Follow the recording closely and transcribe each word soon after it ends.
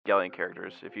Evangelion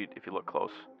characters if you look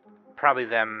close. Probably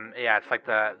them. Yeah, it's like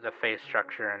the face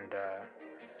structure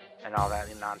and all that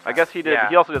nonsense. I guess he did. Yeah.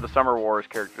 He also did the Summer Wars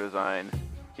character design.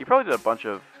 He probably did a bunch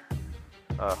of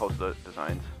host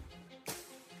designs.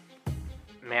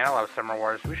 Man, I love Summer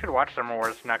Wars. We should watch Summer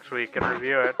Wars next week and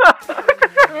review it.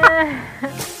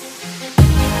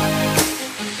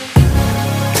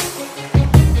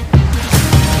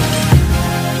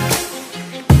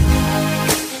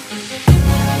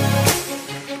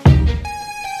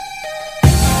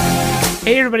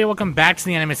 Hey everybody, welcome back to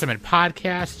the Anime Summit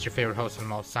Podcast. It's your favorite host and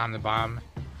most, Sam the Bomb.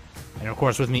 And of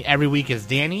course with me every week is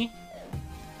Danny.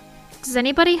 Does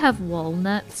anybody have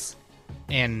walnuts?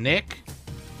 And Nick.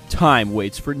 Time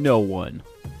waits for no one.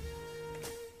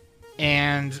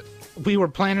 And we were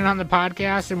planning on the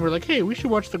podcast and we're like, hey, we should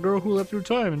watch The Girl Who Leapt Through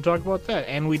Time and talk about that.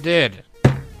 And we did.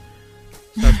 So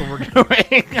that's what we're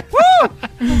doing.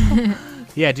 Woo!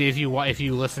 Yeah, dude, if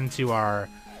you listen to our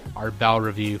Bell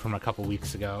review from a couple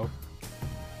weeks ago,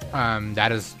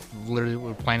 that is literally what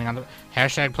we're planning on the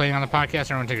hashtag playing on the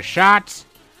podcast. Everyone take a shot.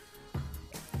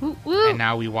 Woo, woo. And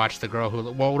now we watched The Girl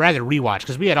Who, well, rather rewatch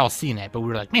because we had all seen it, but we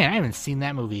were like, man, I haven't seen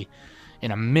that movie in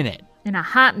a minute. In a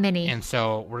hot minute. And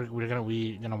so we're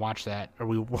gonna watch that, or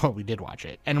we did watch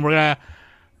it, and we're gonna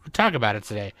talk about it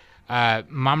today.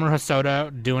 Mamoru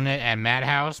Hosoda doing it at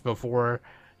Madhouse before,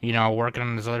 working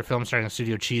on his other film, starting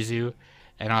Studio Chizu,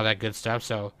 and all that good stuff.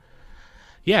 So.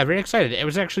 Yeah, very excited. It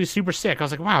was actually super sick. I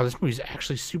was like, wow, this movie's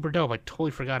actually super dope. I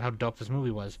totally forgot how dope this movie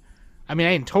was. I mean,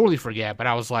 I didn't totally forget, but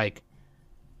I was like,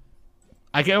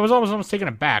 I was almost taken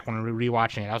aback when we were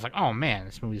rewatching it. I was like, oh man,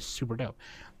 this movie is super dope.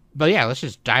 But yeah, let's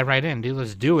just dive right in, dude.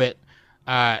 Let's do it.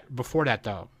 Before that,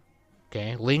 though,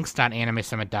 okay,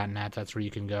 links.animesummit.net. That's where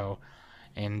you can go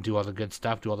and do all the good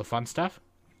stuff, do all the fun stuff,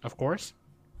 of course.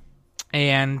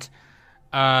 And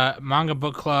Manga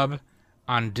Book Club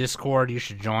on Discord, you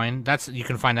should join. You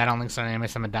can find that on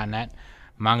links.animesummit.net.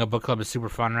 Manga Book Club is super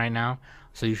fun right now,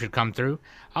 so you should come through.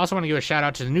 I also want to give a shout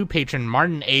out to the new patron,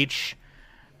 Martin H,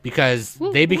 because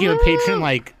they became a patron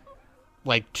like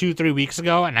 2-3 weeks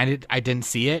ago, and I didn't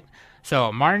see it.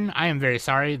 So Martin, I am very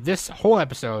sorry. This whole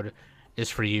episode is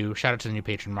for you. Shout out to the new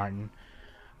patron, Martin.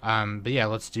 But yeah,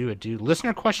 let's do it, dude.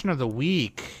 Listener question of the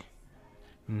week,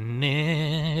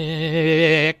 Nick.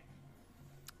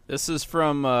 This is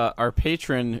from our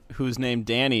patron who's named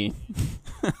Danny.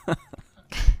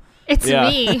 It's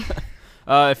me.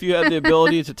 If you had the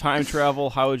ability to time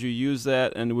travel, how would you use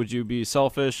that? And would you be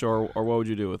selfish or what would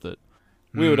you do with it?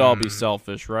 We would all be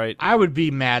selfish, right? I would be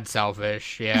mad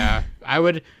selfish, yeah. I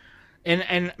would,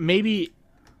 and maybe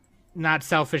not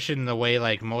selfish in the way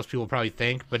like most people probably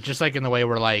think, but just like in the way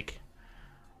where who,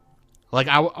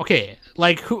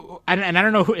 and I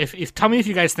don't know who, if tell me if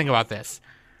you guys think about this.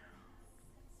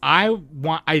 I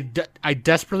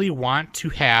desperately want to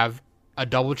have a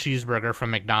double cheeseburger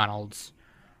from McDonald's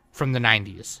from the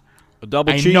 90s. A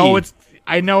double cheese.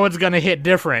 I know it's gonna hit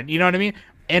different. You know what I mean?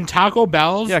 And Taco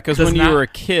Bell's. Yeah, because when you were a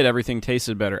kid, everything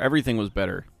tasted better. Everything was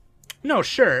better. No,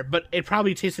 sure, but it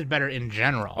probably tasted better in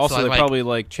general. Also, so they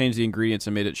probably changed the ingredients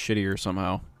and made it shittier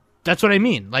somehow. That's what I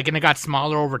mean. And it got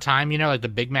smaller over time. Like the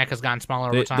Big Mac has gotten smaller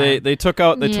over time. They took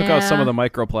out some of the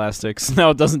microplastics. Now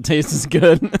it doesn't taste as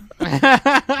good.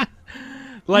 I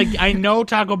know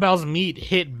Taco Bell's meat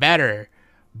hit better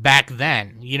back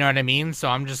then. You know what I mean? So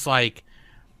I'm just like,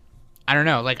 I don't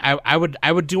know.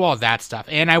 I would do all that stuff,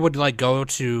 and I would go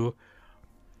to,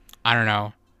 I don't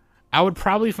know. I would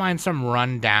probably find some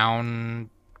rundown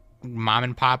mom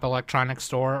and pop electronics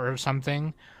store or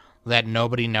something that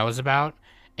nobody knows about,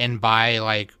 and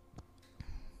buy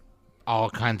all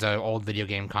kinds of old video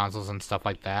game consoles and stuff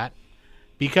like that.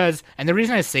 And the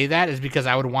reason I say that is because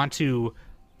I would want to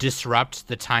disrupt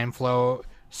the time flow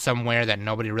somewhere that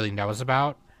nobody really knows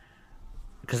about.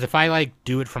 Because if I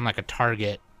do it from a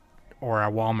Target or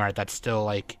a Walmart that's still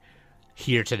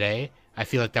here today, I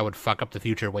feel like that would fuck up the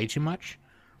future way too much.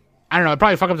 I don't know, it'd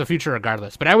probably fuck up the future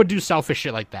regardless, but I would do selfish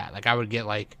shit like that. I would get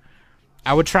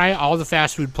I would try all the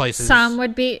fast food places. Some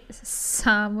would be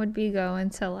going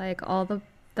to all the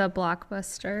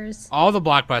Blockbusters. All the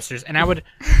Blockbusters, and I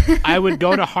would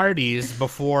go to Hardee's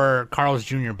before Carl's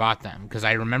Jr. bought them, because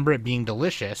I remember it being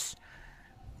delicious,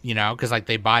 because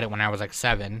they bought it when I was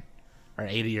 7 or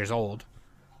 8 years old,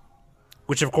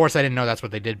 which of course I didn't know that's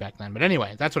what they did back then. But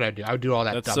anyway, that's what I would do. I would do all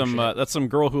that dumb shit. That's some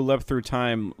Girl Who Leapt Through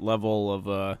Time level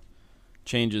of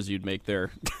changes you'd make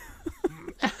there.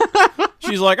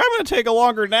 She's like, I'm going to take a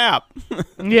longer nap.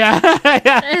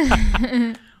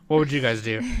 Yeah. What would you guys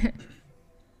do?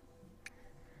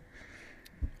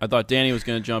 I thought Danny was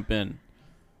going to jump in.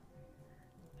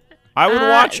 I would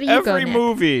watch every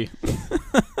movie.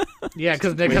 Yeah,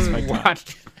 because Nick hasn't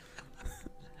watched.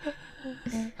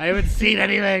 I haven't seen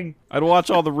anything. I'd watch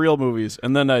all the real movies,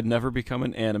 and then I'd never become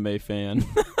an anime fan.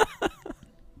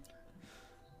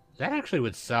 That actually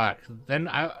would suck. Then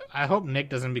I hope Nick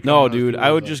doesn't become. No, one of those dude, people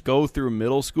I would that- just go through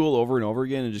middle school over and over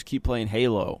again and just keep playing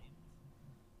Halo.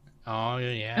 Oh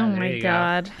yeah. Oh there my you go.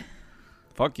 god.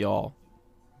 Fuck y'all.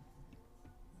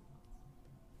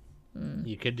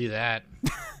 You could do that.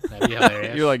 That'd be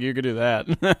hilarious. You're like, you could do that.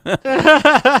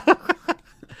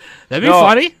 That'd be No.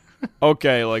 funny.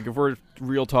 Okay, like if we're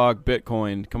real talk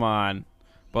Bitcoin, come on.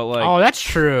 But like Oh, that's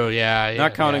true. Yeah.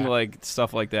 not counting yeah. like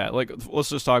stuff like that. Like let's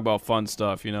just talk about fun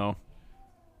stuff, you know.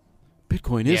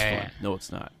 Bitcoin is Yeah, fun. yeah. No,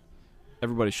 it's not.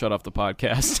 Everybody shut off the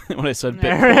podcast when I said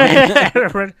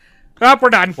Bitcoin. Oh, we're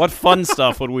done. What fun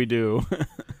stuff would we do?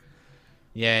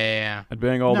 Yeah. I'd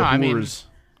bang all No, the I mean- hoors.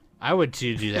 I would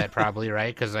too do that probably,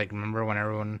 right? Because like, remember when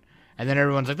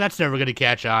everyone's like, "That's never gonna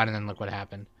catch on," and then look what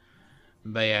happened.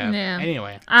 But yeah. Yeah.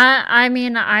 Anyway, I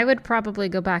mean, I would probably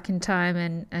go back in time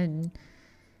and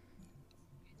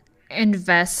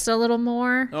invest a little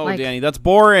more. Oh, like, Danny, that's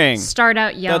boring. start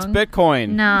out young. That's Bitcoin.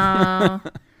 No.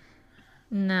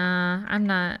 Nah, I'm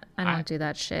not. I don't I- do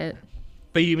that shit.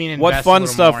 but you mean What invest a fun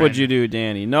little stuff more would in- you do,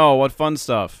 Danny? No, what fun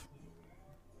stuff?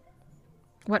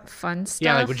 What fun stuff?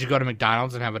 Yeah, like would you go to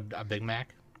McDonald's and have a Big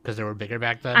Mac because they were bigger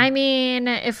back then? I mean,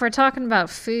 if we're talking about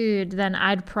food, then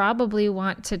I'd probably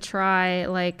want to try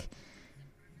like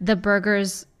the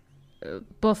burgers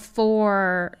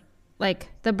before, like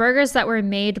the burgers that were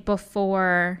made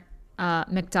before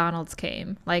McDonald's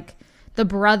came. Like the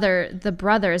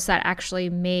brothers that actually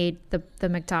made the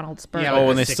McDonald's burger. Yeah, Oh, like and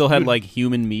the they sick still had food. like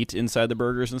human meat inside the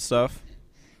burgers and stuff.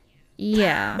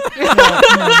 Yeah. Well,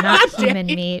 no, not human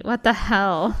meat. What the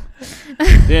hell?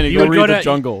 Danny, You go would read go the to-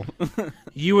 jungle.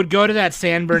 You would go to that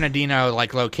San Bernardino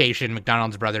like location,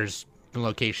 McDonald's Brothers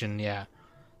location, yeah.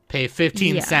 Pay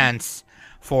 15 Yeah. cents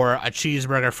for a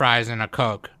cheeseburger, fries, and a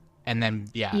Coke, and then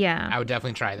Yeah. I would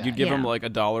definitely try that. You'd give them Yeah. like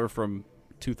 $1 from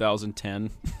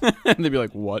 2010, and they'd be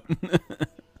like, "What?"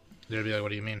 They'd be like, "What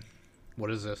do you mean?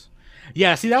 What is this?"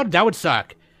 Yeah, see that would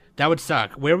suck. That would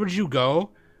suck. Where would you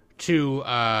go to?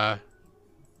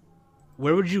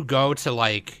 Where would you go to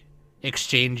like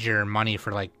exchange your money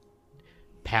for like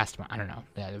past? I don't know.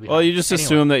 Yeah, that'd be Well, hard. you just Anyway.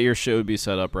 assume that your shit would be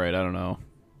set up right. I don't know.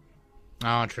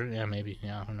 Oh, true. Yeah, maybe.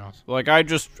 Yeah, who knows? Like I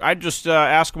just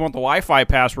ask them what the Wi-Fi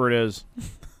password is.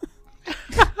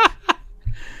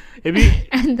 It'd be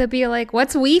And they'll be like,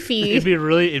 "What's Wi-Fi?" it'd be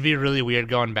really weird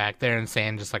going back there and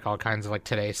saying just like all kinds of like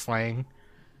today slang.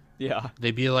 Yeah.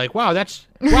 They'd be like, "Wow, that's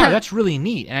really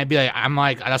neat," and I'd be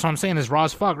like, "That's what I'm saying is raw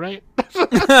as fuck, right?"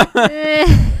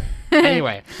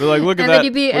 Anyway, But like, look at And that. then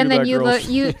you'd be- look and at then that you girl's look-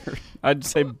 you- shirt. I'd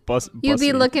say bus. You'd be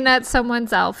bussy. looking at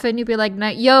someone's outfit and you'd be like,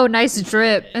 "Yo, nice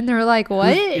drip," and they're like,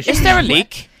 "What?" Is there a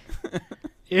leak?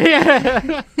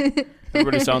 Yeah.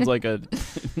 Everybody sounds like a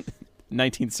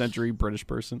 19th century British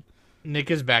person. Nick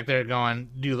is back there going,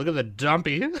 "Dude, look at the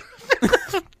dumpy."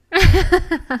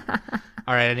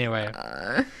 All right. Anyway.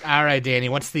 All right, Danny.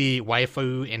 What's the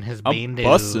waifu in his I'm bean do?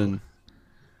 bussin'.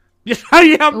 Yeah.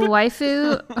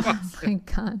 Waifu. Oh my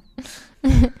god.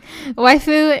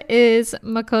 Waifu is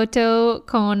Makoto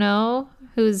Kono,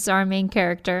 who's our main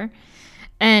character,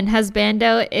 and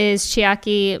husbando is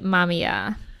Chiaki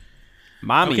Mamiya.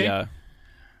 Mommy. Okay.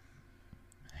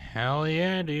 Hell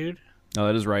yeah, dude. No,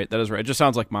 that is right. That is right. It just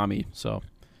sounds like mommy. So,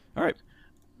 all right.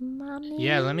 Mommy.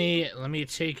 Yeah, let me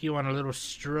take you on a little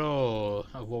stroll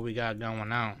of what we got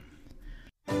going on.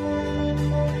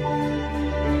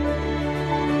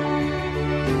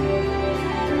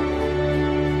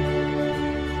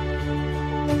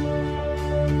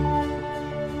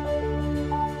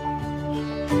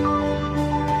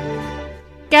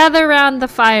 Gather around the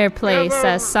fireplace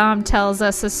as Sam tells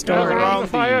us a story. around the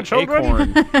fire, the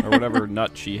children. acorn or whatever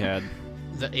nut she had.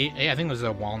 I think it was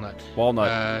a walnut.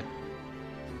 Walnut.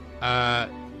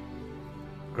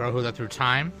 Girl Who Lived Through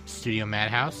Time, Studio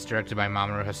Madhouse, directed by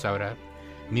Mamoru Hosoda.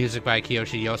 Music by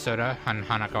Kiyoshi Yosoda and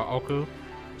Hanako Oku.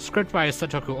 Script by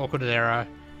Satoku Okudera.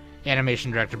 Animation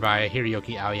directed by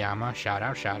Hiroyuki Aoyama. Shout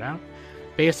out.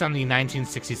 Based on the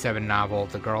 1967 novel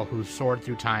The Girl Who Soared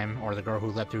Through Time, or The Girl Who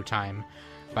Leapt Through Time,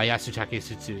 by Yasutake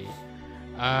Tsutsui.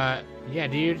 Yeah,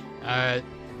 dude.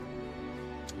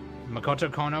 Makoto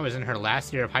Kono is in her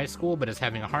last year of high school, but is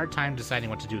having a hard time deciding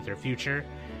what to do with her future.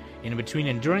 In between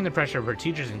enduring the pressure of her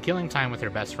teachers and killing time with her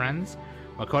best friends,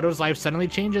 Makoto's life suddenly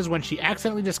changes when she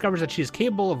accidentally discovers that she is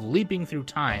capable of leaping through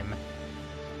time.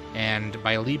 And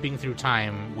by leaping through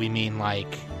time, we mean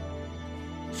like...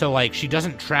 So, like, she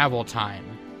doesn't travel time.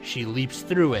 She leaps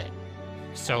through it.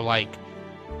 So, like,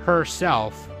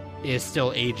 herself is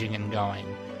still aging and going.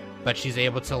 But she's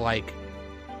able to, like,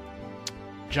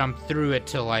 jump through it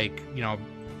to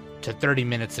to 30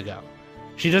 minutes ago.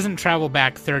 She doesn't travel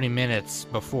back 30 minutes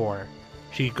before.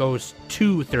 She goes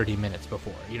to 30 minutes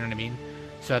before. You know what I mean?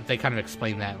 So they kind of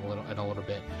explain that in a little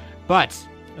bit. But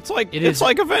it's like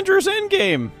Avengers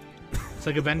Endgame. It's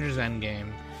like Avengers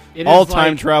Endgame. All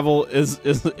time travel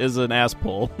is an ass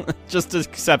pull. Just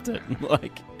accept it.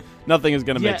 Like nothing is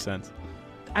gonna make sense.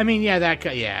 I mean,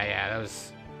 that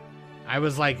was. I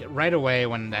was like right away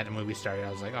when that movie started.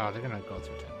 I was like, oh, they're gonna go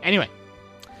through time. Anyway,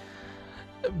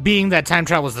 being that time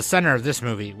travel is the center of this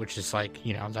movie, which is like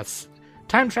that's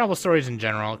time travel stories in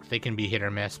general. They can be hit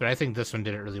or miss, but I think this one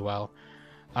did it really well.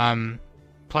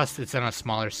 Plus, it's on a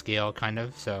smaller scale, kind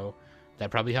of, so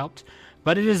that probably helped.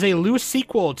 But it is a loose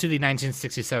sequel to the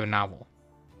 1967 novel.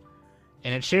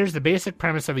 And it shares the basic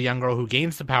premise of a young girl who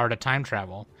gains the power to time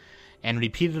travel and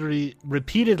repeatedly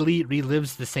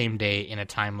relives the same day in a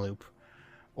time loop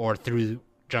or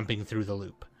jumping through the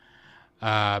loop.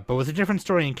 But with a different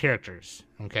story and characters,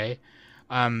 okay?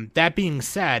 That being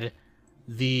said,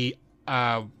 there's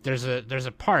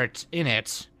a part in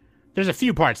it. There's a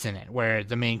few parts in it where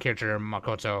the main character,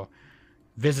 Makoto,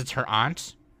 visits her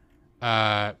aunt,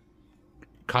 Kazuko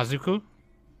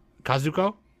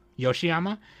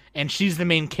Yoshiyama, and she's the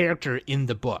main character in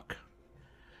the book.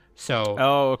 So.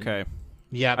 Oh, okay.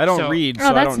 Yeah. I don't read,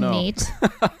 so I don't know. Neat.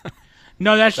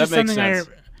 No, that's just that makes something sense.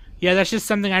 that's just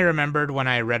something I remembered when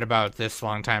I read about this a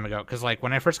long time ago. Because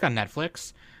when I first got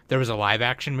Netflix, there was a live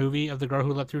action movie of The Girl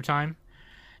Who Leapt Through Time,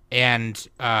 and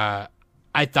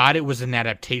I thought it was an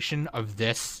adaptation of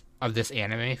this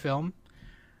anime film,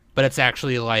 but it's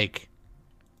actually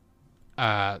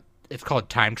it's called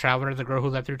Time Traveler: The Girl Who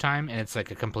Leapt Through Time, and it's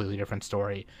like a completely different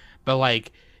story. But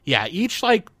each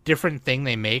different thing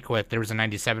they make. There was a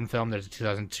 97 film, there's a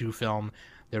 2002 film,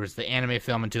 there was the anime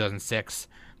film in 2006,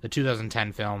 the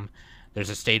 2010 film, there's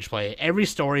a stage play. Every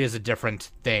story is a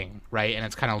different thing, right? And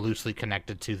it's kind of loosely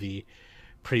connected to the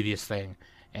previous thing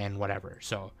and whatever.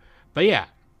 So, but yeah.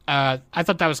 I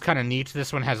thought that was kind of neat.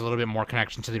 This one has a little bit more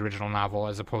connection to the original novel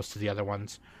as opposed to the other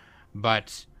ones.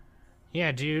 But,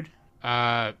 yeah, dude.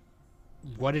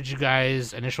 What did you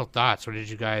guys... Initial thoughts? What did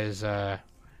you guys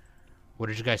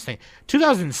think?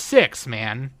 2006,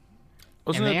 man.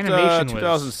 Wasn't and the it animation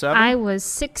 2007? I was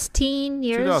 16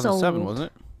 years 2007, old.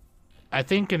 wasn't it? I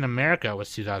think in America it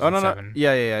was 2007. Oh, no.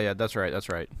 Yeah. That's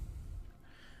right.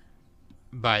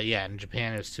 But, yeah, in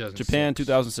Japan it was 2006. Japan,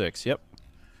 2006, yep.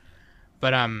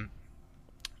 But,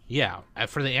 yeah,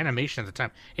 for the animation at the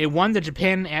time. It won the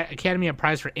Japan Academy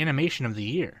Prize for Animation of the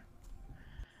Year.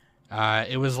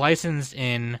 It was licensed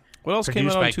in... What else came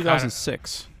out in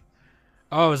 2006?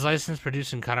 It was licensed,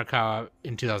 produced in Kadokawa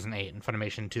in 2008 and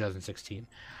Funimation in 2016.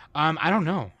 I don't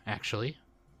know, actually.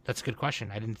 That's a good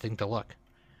question. I didn't think to look.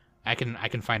 I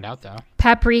can find out, though.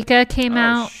 Paprika came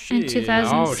out in shit.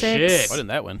 2006. Oh, shit. Why didn't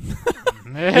that win?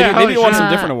 Yeah, maybe it won some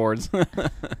shit. different awards.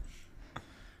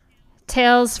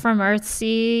 Tales from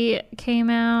Earthsea came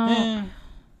out.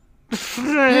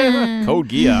 Code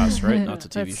Geass, right? Not a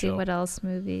TV Let's see show. what else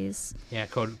movies. Yeah,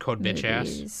 code bitch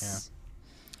ass.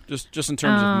 Just in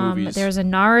terms of movies. There's a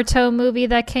Naruto movie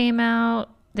that came out.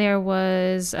 There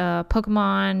was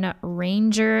Pokemon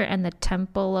Ranger and the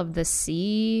Temple of the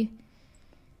Sea.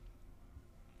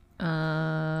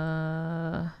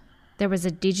 There was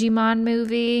a Digimon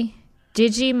movie.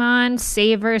 Digimon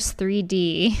Savers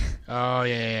 3D. Oh,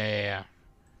 yeah.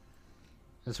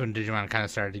 That's when Digimon kind of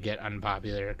started to get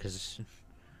unpopular because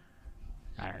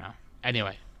I don't know.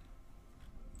 Anyway,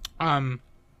 but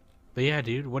yeah,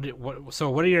 dude. So,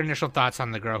 what are your initial thoughts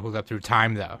on The Girl Who Leapt Through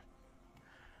Time, though?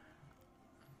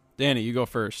 Danny, you go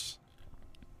first.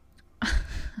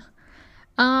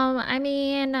 I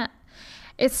mean,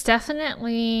 it's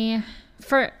definitely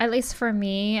at least for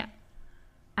me.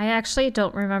 I actually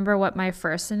don't remember what my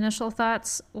first initial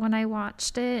thoughts when I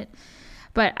watched it,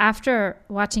 but after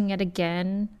watching it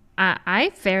again,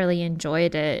 I fairly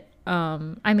enjoyed it.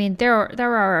 I mean, there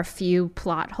are a few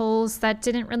plot holes that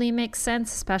didn't really make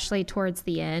sense, especially towards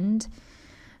the end.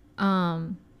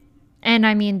 And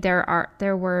I mean, there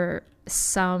were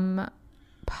some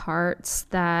parts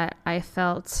that I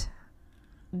felt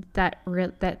that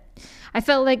I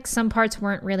felt like some parts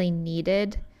weren't really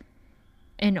needed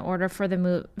in order for the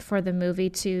movie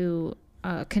to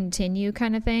continue,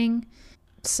 kind of thing.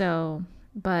 So,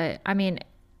 but I mean,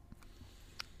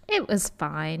 it was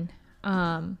fine.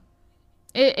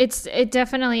 It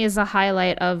definitely is a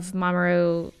highlight of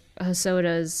Mamoru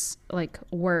Hosoda's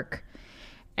work,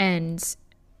 and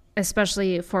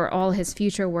especially for all his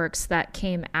future works that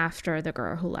came after The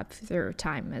Girl Who Leapt Through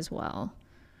Time as well.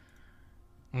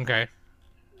 Okay,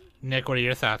 Nick, what are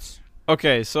your thoughts?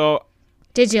 Okay, so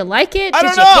did you like it? I Did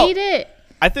don't you know. hate it?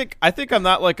 I think I'm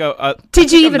not like a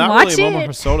Did you I'm even not watch really a Momo it?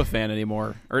 Hosoda fan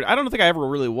anymore, or I don't think I ever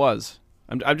really was.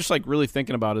 I'm just like really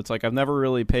thinking about it. It's like I've never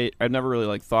really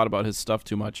like thought about his stuff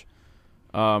too much.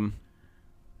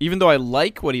 Even though I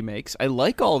like what he makes, I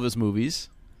like all of his movies,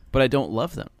 but I don't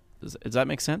love them. Does that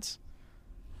make sense?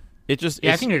 It just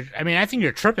Yeah, I think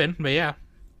you're tripping, but yeah.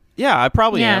 yeah, I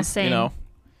probably am. Same. You know,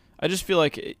 I just feel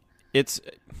like it's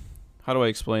how do I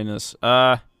explain this?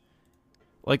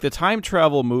 Like the time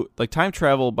travel time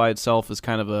travel by itself is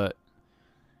kind of a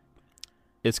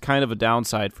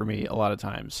downside for me a lot of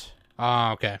times.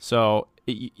 Oh, okay. So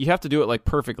you have to do it like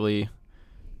perfectly,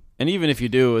 and even if you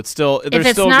do, there's still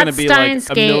it's going not to be like Steins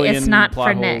a Gate, million it's not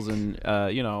plot for holes, Nick.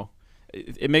 and you know,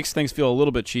 it makes things feel a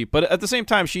little bit cheap. But at the same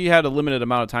time, she had a limited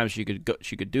amount of time she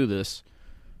could do this,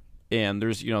 and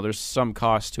there's some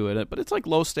cost to it. But it's like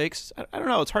low stakes. I don't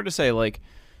know. It's hard to say. Like,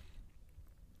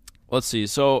 let's see.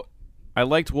 So I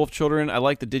liked Wolf Children. I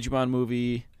liked the Digimon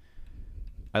movie.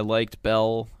 I liked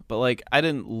Belle, but like I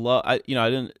didn't love. I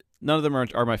didn't. None of them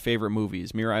are my favorite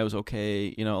movies. Mirai was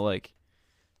okay. You know, like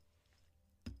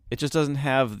it just doesn't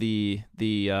have the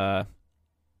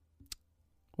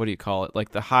what do you call it?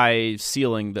 Like the high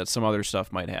ceiling that some other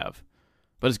stuff might have.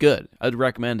 But it's good. I'd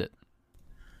recommend it.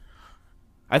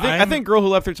 I think Girl Who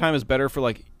Left Her Time is better for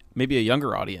like maybe a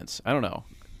younger audience. I don't know.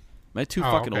 Am I too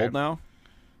fucking old now?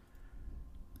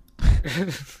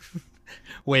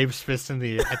 Waves fist at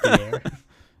the air.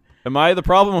 Am I the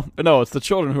problem? No, it's the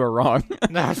children who are wrong.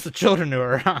 No, it's the children who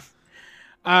are wrong.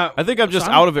 I think I'm just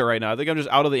out of it right now. I think I'm just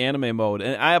out of the anime mode.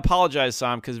 And I apologize,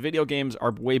 Sam, because video games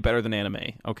are way better than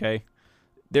anime, okay?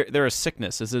 They're a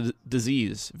sickness. It's a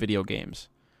disease, video games.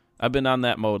 I've been on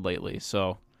that mode lately,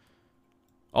 so...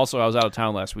 Also, I was out of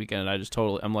town last weekend, and I'm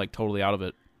totally out of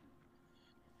it.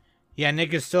 Yeah,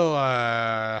 Nick is still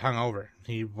hungover.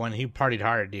 He partied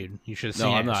hard, dude. You should have seen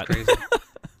No, it. I'm not. It's crazy.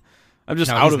 I'm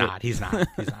just No, out he's of not. it.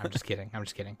 He's not. I'm just kidding.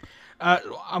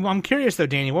 I'm curious though,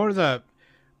 Danny. What were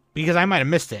because I might have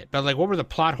missed it, but like, what were the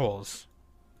plot holes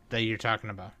that you're talking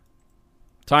about?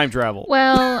 Time travel.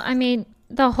 Well, I mean,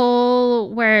 the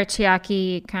whole where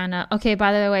Chiaki kind of... Okay,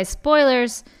 by the way,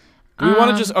 spoilers. Do we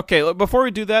want to just... Okay, before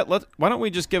we do that, why don't we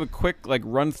just give a quick like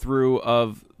run through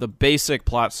of the basic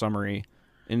plot summary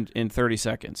in 30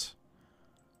 seconds?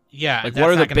 Yeah, like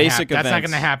what are the basic events? That's not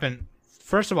going to happen.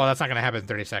 First of all, that's not going to happen in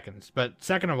 30 seconds. But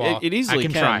second of all, it easily I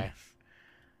can try.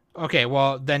 Okay,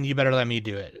 well, then you better let me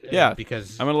do it. Yeah,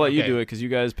 because I'm going to let you do it because you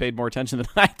guys paid more attention than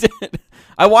I did.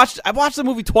 I watched the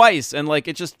movie twice, and like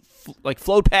it just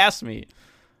flowed past me.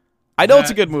 I know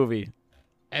it's a good movie.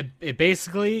 It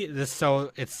basically it's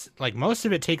like most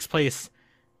of it takes place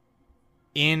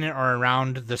in or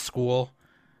around the school,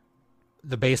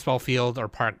 the baseball field or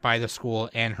park by the school,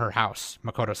 and her house,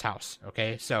 Makoto's house.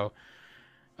 Okay, so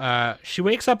she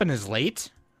wakes up and is late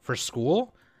for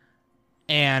school,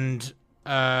 and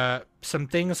some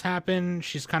things happen.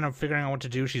 She's kind of figuring out what to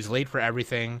do. She's late for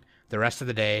everything the rest of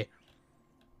the day.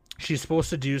 She's supposed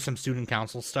to do some student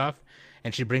council stuff,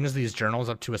 and she brings these journals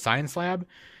up to a science lab.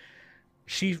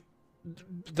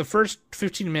 The first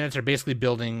 15 minutes are basically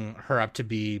building her up to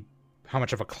be how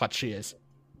much of a klutz she is.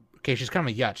 Okay, she's kind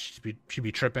of a yutch. She'd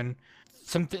be tripping.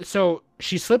 So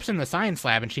she slips in the science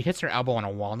lab and she hits her elbow on a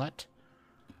walnut.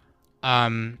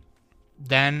 Then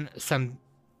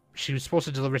she was supposed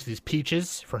to deliver these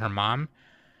peaches for her mom,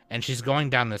 and she's going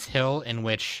down this hill in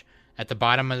which at the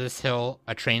bottom of this hill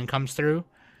a train comes through,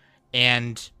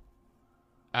 and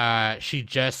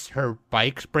her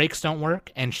bike brakes don't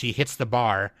work, and she hits the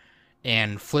bar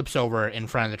and flips over in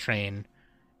front of the train,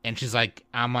 and she's like,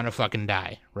 I'm gonna fucking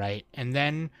die, right? And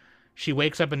then she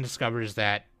wakes up and discovers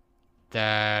that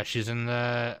was she in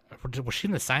the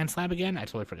science lab again? I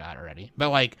totally forgot already. But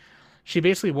like, she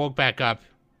basically woke back up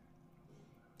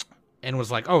and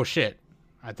was like, oh shit,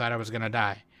 I thought I was gonna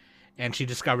die. And she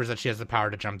discovers that she has the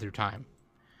power to jump through time.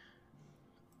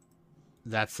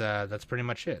 That's pretty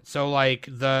much it. So like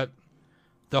the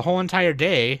whole entire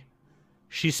day,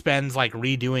 she spends like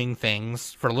redoing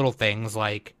things for little things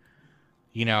like,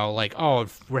 you know, like, oh,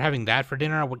 if we're having that for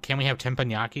dinner, can we have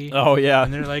teppanyaki? Oh yeah.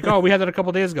 And they're like, oh, we had that a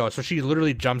couple days ago. So she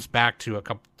literally jumps back to a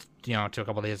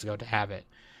couple days ago to have it,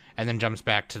 and then jumps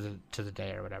back to the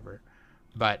day or whatever.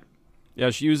 But yeah,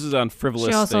 she uses it on frivolous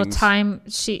She also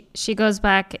things. she goes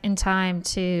back in time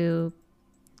to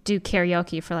do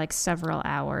karaoke for like several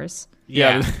hours.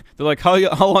 Yeah, they're like,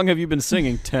 how long have you been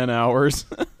singing? 10 hours.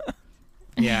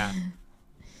 Yeah,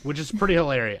 which is pretty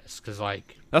hilarious because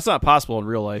like that's not possible in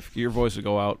real life. Your voice would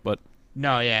go out, but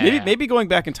no, yeah, maybe going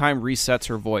back in time resets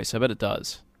her voice. I bet it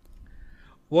does.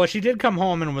 Well, she did come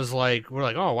home and was like, we're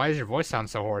like, oh, why does your voice sound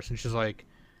so hoarse? And she's like,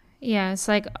 Yeah, it's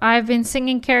like, I've been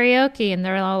singing karaoke, and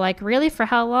they're all like, really, for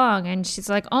how long? And she's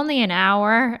like, only an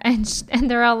hour. And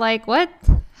they're all like, what?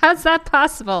 How's that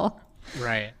possible?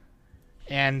 Right.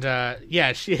 And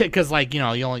yeah, because like,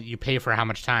 you pay for how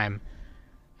much time,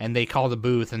 and they call the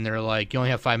booth and they're like, you only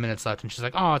have 5 minutes left, and she's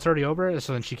like, oh, it's already over.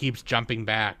 So then she keeps jumping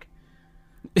back,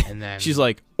 and then She's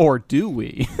like, or do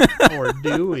we? or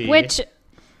do we?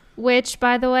 Which,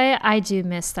 by the way, I do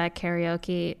miss that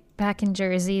karaoke. Back in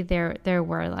Jersey, there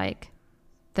were like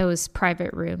those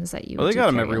private rooms that you. Well, would they do got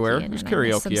 'em karaoke everywhere. in, There's and I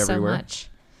miss karaoke them everywhere. So much.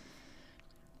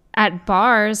 At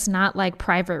bars, not like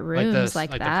private rooms like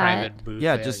the that. private booth.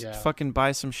 Yeah, just fucking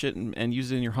buy some shit and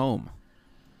use it in your home.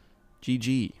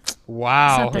 GG.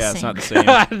 Wow. It's not the Yeah, it's same. not the same.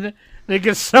 God, they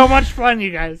get so much fun,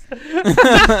 you guys.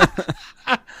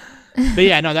 But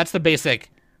yeah, no, that's the basic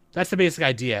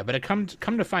idea. But it come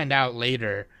to find out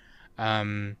later,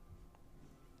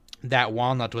 that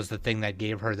walnut was the thing that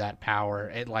gave her that power.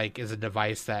 It like is a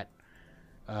device that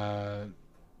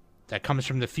that comes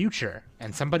from the future,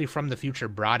 and somebody from the future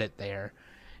brought it there.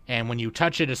 And when you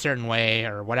touch it a certain way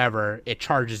or whatever, it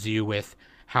charges you with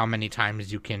how many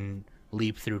times you can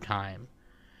leap through time.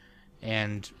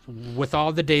 And with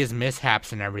all the day's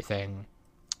mishaps and everything,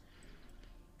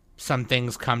 some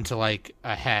things come to like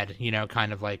a head,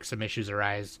 kind of like some issues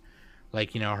arise,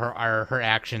 like, her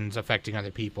actions affecting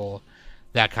other people,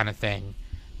 that kind of thing.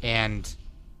 And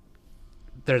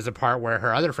there's a part where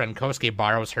her other friend Kosuke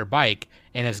borrows her bike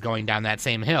and is going down that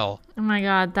same hill. Oh my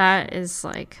god, that is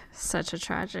like such a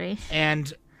tragedy.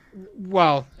 And,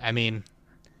 well, I mean,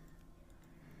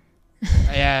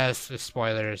 yes,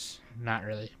 spoilers, not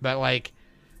really. But, like,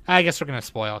 I guess we're going to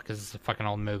spoil because it's a fucking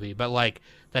old movie. But, like,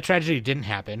 that tragedy didn't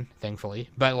happen, thankfully.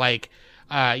 But, like,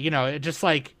 it just,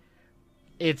 like,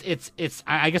 it's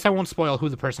I guess I won't spoil who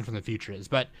the person from the future is.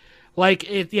 But, like,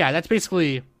 that's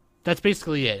basically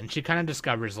it. And she kind of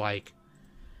discovers, like,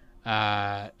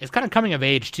 it's kind of coming of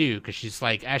age, too. Because she's,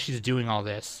 like, as she's doing all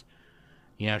this,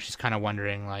 she's kind of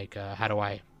wondering, like,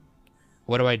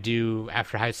 what do I do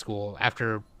after high school?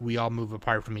 After we all move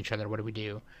apart from each other, what do we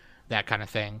do? That kind of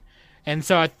thing. And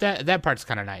so that part's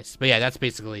kind of nice. But yeah,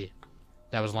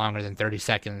 that was longer than 30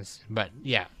 seconds. But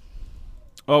yeah.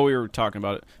 Oh, we were talking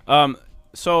about it.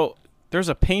 So there's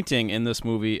a painting in this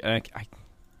movie. And I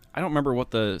don't remember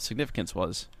what the significance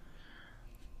was.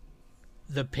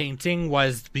 The painting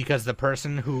was because the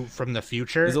person who from the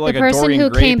future. Is it like the a person Dorian who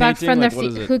Gray came back painting? from Like, the what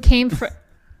is it? who came from.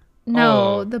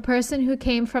 No, Oh. the person who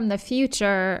came from the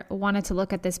future wanted to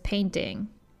look at this painting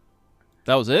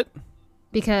That was it?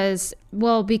 because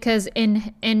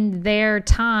in their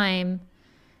time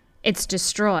it's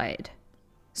destroyed.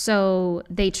 So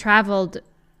they traveled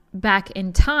back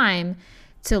in time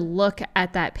to look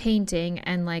at that painting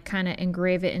and like kind of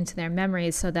engrave it into their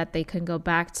memories so that they can go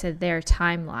back to their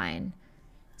timeline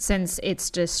since it's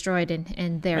destroyed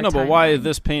in their I know, but why timeline.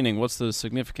 this painting? What's the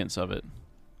significance of it?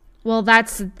 Well,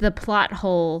 that's the plot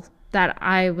hole that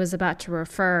I was about to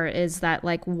refer, is that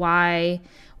like why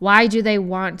do they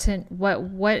want to,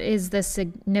 what is the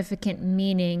significant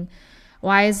meaning?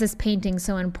 Why is this painting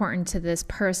so important to this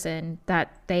person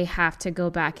that they have to go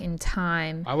back in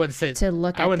time I wouldn't say to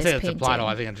look I at wouldn't this say it's painting? a plot hole.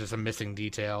 I think it's just a missing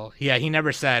detail. Yeah, he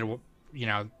never said,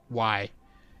 why.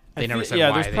 They never said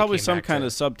why. There's they probably came some back kind to-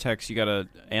 of subtext you got to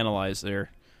analyze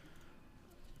there.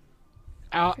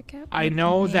 Forget I what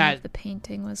know the name that of the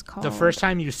painting was called. the first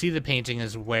time you see the painting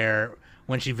is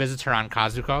when she visits her aunt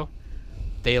Kazuko,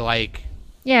 they like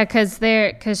Yeah, because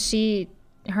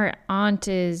her aunt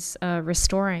is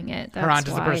restoring it. That's her aunt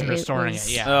is the why person it restoring was-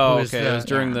 it. Yeah. Oh, Who is okay. It was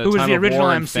during the who was time the of original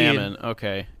war and MC. famine.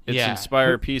 Okay. It's Yeah.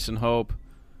 inspire peace and hope.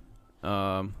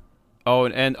 And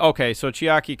okay, so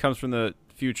Chiaki comes from the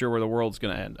future where the world's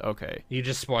going to end. Okay. You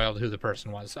just spoiled who the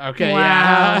person was. Okay.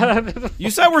 Wow. Yeah. You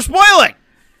said we're spoiling.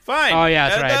 Fine. Oh yeah,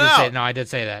 that's Edit right. that out. I did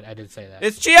say that. I did say that.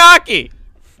 It's Chiaki.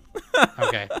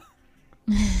 Okay.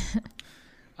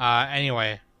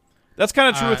 Anyway, That's kind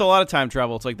of true with a lot of time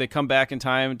travel. It's like they come back in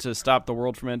time to stop the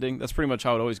world from ending. That's pretty much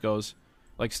how it always goes.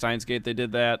 Like Steins Gate, they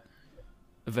did that.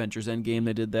 Avengers Endgame,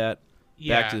 they did that.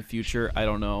 yeah. Back to the Future, I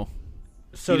don't know.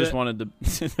 So He just the- wanted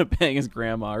to bang his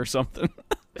grandma or something.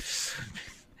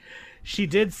 she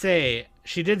did say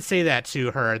that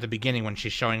to her at the beginning when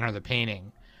she's showing her the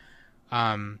painting.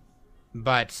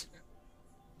 But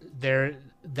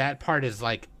that part is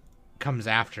like comes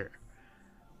after.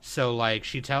 So like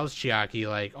she tells Chiaki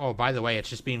like, "Oh, by the way, it's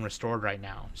just being restored right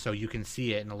now, so you can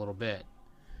see it in a little bit."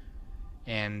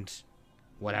 And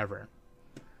whatever.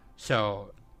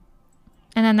 So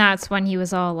And then that's when he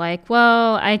was all like,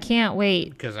 "Well, I can't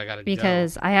wait because I gotta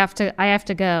because go. I have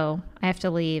to go. I have to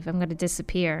leave. I'm going to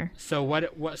disappear." So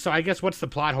what? So I guess what's the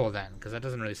plot hole then? Because that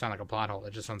doesn't really sound like a plot hole.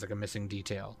 It just sounds like a missing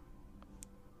detail.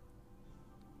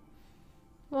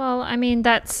 Well, I mean,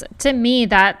 that's to me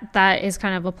that is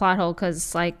kind of a plot hole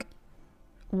because like,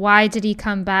 why did he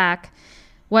come back?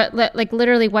 What like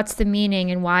literally, what's the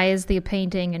meaning and why is the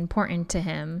painting important to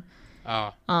him?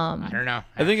 Oh, I don't know.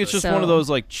 I think it's just So- one of those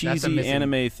like That's a cheesy missing-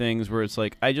 anime things where it's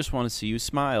like, I just want to see you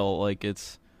smile. Like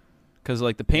it's because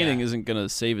like the painting Yeah. isn't gonna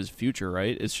save his future,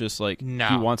 right? It's just like No,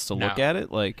 he wants to look no. at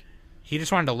it. Like, He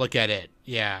just wanted to look at it.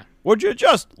 Yeah. would you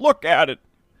just look at it?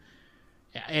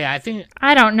 Yeah, I think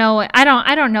I don't know. I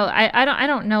don't know. I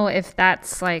don't know if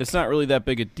that's like. It's not really that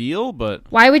big a deal, but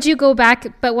Why would you go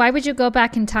back? But why would you go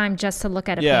back in time just to look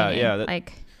at a Yeah, painting? yeah,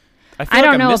 Like. I feel I like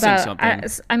don't I'm know missing about.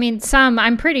 something. I mean,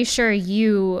 I'm pretty sure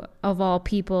you, of all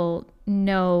people,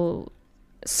 know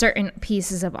certain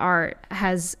pieces of art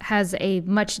has a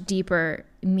much deeper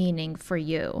meaning for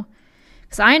you.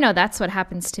 Because I know that's what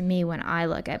happens to me when I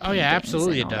look at. Oh yeah, paintings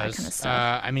absolutely and it all that does. kind of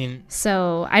stuff. I mean,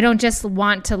 So I don't just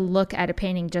want to look at a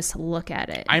painting just to look at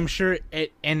it. I'm sure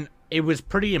it was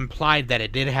pretty implied that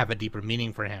it did have a deeper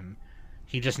meaning for him.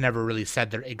 He just never really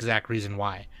said the exact reason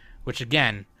why, which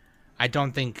again, I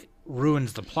don't think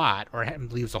ruins the plot or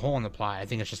leaves a hole in the plot. I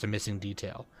think it's just a missing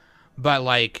detail. But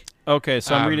like, Okay,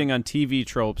 so I'm reading on TV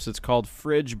tropes. It's called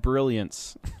fridge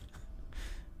brilliance.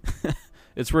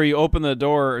 It's where you open the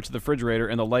door to the refrigerator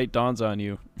and the light dawns on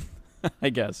you, I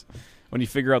guess, when you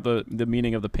figure out the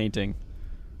meaning of the painting,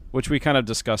 which we kind of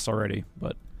discussed already.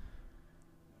 But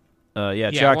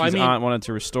Yeah, Chiaki's well, I mean- aunt wanted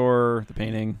to restore the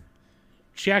painting.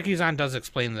 Chiaki's-an does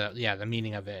explain the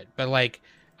meaning of it, but like,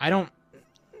 I don't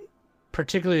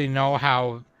particularly know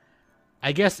how.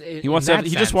 I guess He wants to he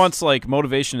just wants like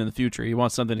motivation in the future. He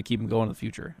wants something to keep him going in the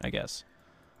future, I guess.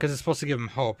 because it's supposed to give him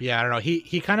hope. Yeah, I don't know.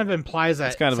 He kind of implies that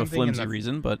It's kind of a something in flimsy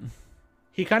reason, but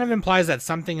He kind of implies that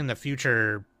something in the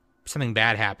future, something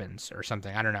bad happens or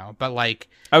something. I don't know, but like,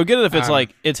 I would get it if it's Um,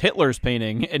 like it's Hitler's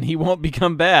painting and he won't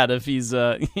become bad if he's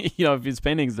if his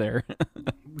painting's there.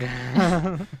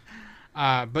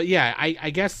 but yeah, I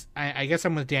guess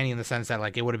I'm with Danny in the sense that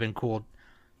like it would have been cool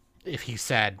if he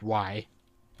said why.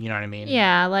 You know what I mean?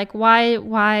 Yeah, like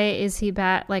why is he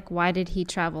bad? Like why did he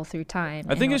travel through time?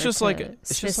 I think in it's order just like to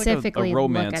it's just like specifically a look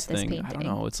romance at this thing. painting? I don't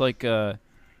know. It's like I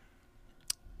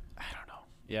don't know.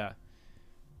 Yeah,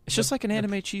 it's just like an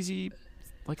anime cheesy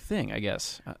like thing, I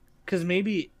guess. Because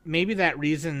maybe the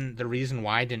reason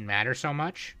why didn't matter so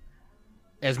much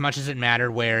as it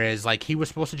mattered. Whereas like he was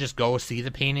supposed to just go see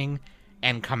the painting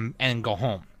and come and go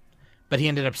home, but he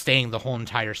ended up staying the whole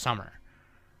entire summer.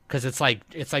 Because it's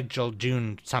like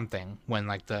June something when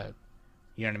like you know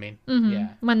what I mean? Mhm. Yeah.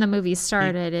 When the movie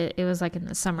started, it was like in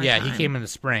the summer. Yeah, he came in the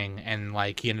spring and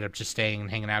like he ended up just staying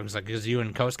and hanging out because you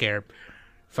and Kosuke are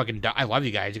fucking. I love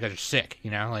you guys. You guys are sick,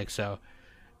 you know, like so.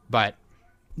 But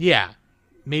yeah,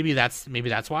 maybe that's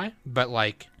why. But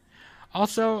like,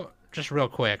 also just real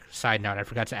quick side note, I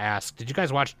forgot to ask: did you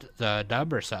guys watch the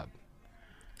dub or sub?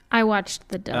 I watched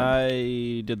the dub.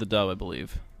 I did the dub, I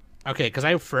believe. Okay, because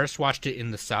I first watched it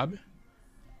in the sub.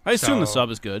 I assume the So-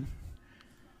 sub is good.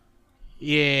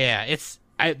 Yeah,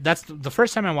 that's the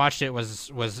first time I watched it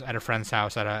was at a friend's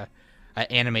house at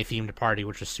a anime themed party,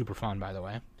 which was super fun, by the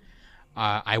way.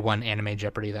 I won Anime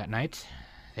Jeopardy that night.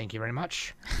 Thank you very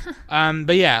much.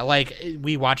 But yeah, like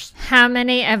we watched. How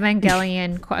many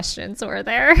Evangelion questions were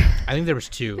there? I think there was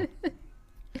 2.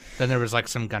 Then there was like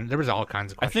there was all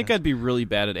kinds of I questions. think I'd be really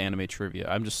bad at anime trivia.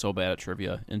 I'm just so bad at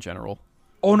trivia in general.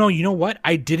 Oh no, you know what?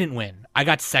 I didn't win. I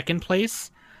got second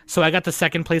place. So I got the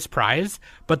second place prize,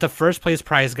 but the first place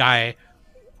prize guy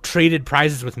traded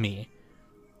prizes with me.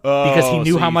 Because he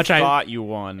knew so how you much thought you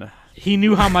won. He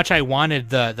knew how much I wanted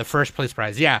the first place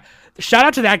prize. Yeah. Shout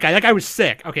out to that guy. That guy was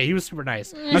sick. Okay, he was super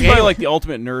nice. He's Okay. probably like the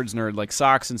ultimate nerd, like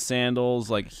socks and sandals,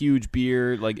 like huge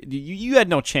beard. Like you had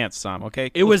no chance, Sam.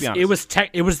 Okay, It Let's was be honest.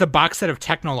 it was the box set of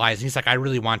Technolize. And he's like, I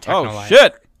really want Oh Technolize.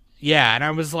 shit! Yeah, and I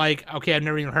was like, okay, I've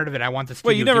never even heard of it. I want this.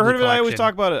 Wait, you never heard of it? I always collection.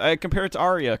 talk about it. I compare it to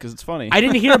Aria because it's funny. I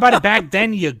didn't hear about it back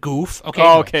then, you goof. Okay. Oh,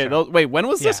 anyway, okay. sorry. Wait, when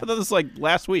was this? Yeah. I thought this was like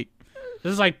last week.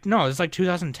 This is like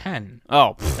 2010.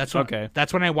 Oh, That's when, okay.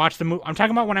 That's when I watched the movie. I'm talking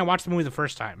about when I watched the movie the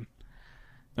first time.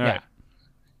 All yeah. right.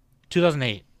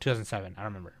 2008, 2007. I don't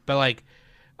remember. But like,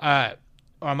 or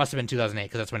it must have been 2008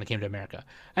 because that's when it came to America.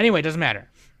 Anyway, it doesn't matter.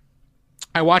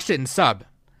 I watched it in sub.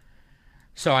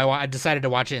 So I decided to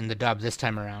watch it in the dub this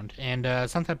time around. And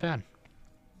it's not that bad.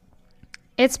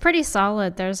 It's pretty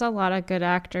solid. There's a lot of good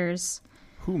actors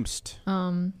Whomst.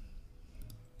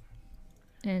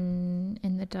 in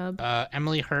the dub.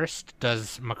 Emily Hurst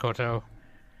does Makoto.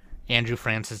 Andrew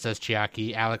Francis does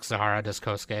Chiaki. Alex Zahara does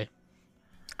Kosuke.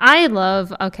 I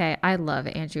love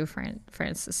Andrew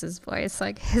Francis's voice.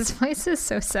 Like, his voice is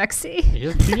so sexy. He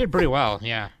did pretty well,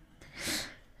 yeah.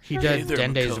 He did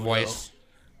Dende's voice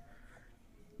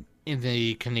in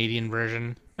the Canadian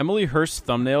version. Emily Hurst's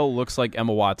thumbnail looks like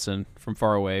Emma Watson from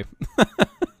far away.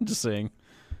 Just saying.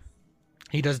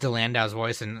 He does DeLandau's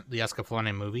voice in the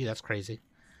Escaflowne movie. That's crazy.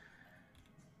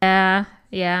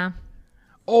 Yeah.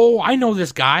 Oh, I know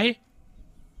this guy.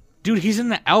 Dude, he's in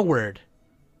the L Word.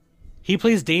 He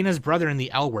plays Dana's brother in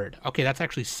the L Word. Okay, that's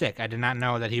actually sick. I did not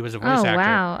know that he was a voice actor. Oh,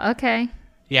 wow. Okay.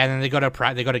 Yeah, and then they go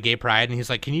to Gay Pride, and he's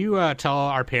like, "Can you tell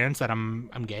our parents that I'm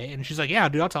gay?" And she's like, "Yeah,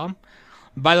 dude, I'll tell them."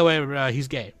 By the way, he's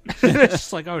gay. It's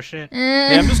just like, oh shit.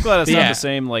 Yeah, I'm just glad it's not Yeah. the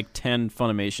same like 10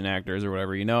 Funimation actors or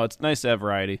whatever. You know, it's nice to have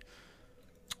variety.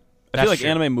 I That's feel like true.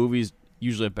 anime movies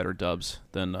usually have better dubs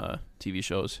than TV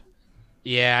shows.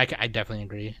 Yeah, I definitely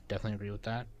agree. Definitely agree with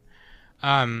that.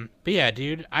 But yeah,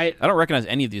 dude, I don't recognize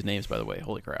any of these names, by the way.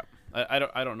 Holy crap! I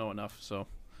don't know enough. So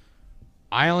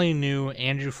I only knew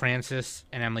Andrew Francis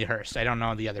and Emily Hurst. I don't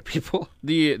know the other people.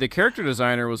 the character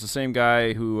designer was the same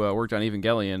guy who worked on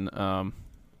Evangelion,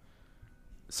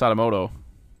 Sadamoto.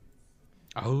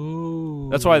 Oh,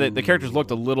 That's why the characters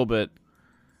looked a little bit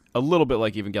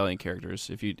like Evangelion characters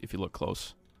if you look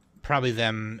close. probably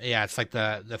them. Yeah, it's like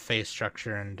the face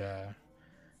structure and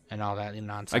all that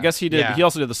nonsense. I guess he did. Yeah. He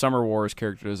also did the Summer Wars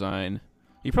character design.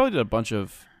 He probably did a bunch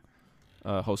of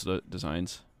hosted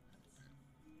designs.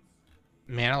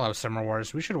 Man, I love Summer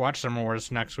Wars. We should watch Summer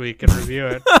Wars next week and review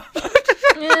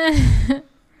it.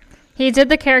 He did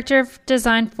the character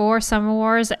design for Summer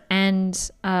Wars and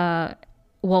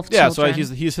Wolf Yeah, Children.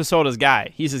 so he's Hisoda's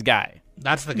guy. He's his guy.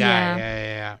 That's the guy. Yeah.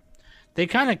 Yeah. They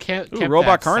kind of kept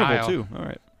Robot that Carnival style. too. All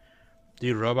right.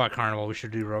 Dude, Robot Carnival. We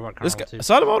should do Robot This Carnival guy,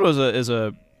 too. Sadamoto is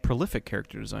a prolific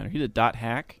character designer. He did Dot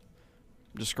Hack.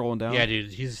 Just scrolling down. Yeah, dude,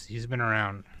 he's been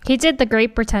around. He did the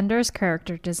Great Pretenders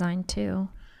character design too.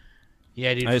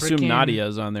 Yeah, dude. I assume frickin- Nadia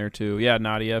is on there too. Yeah,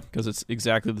 Nadia, because it's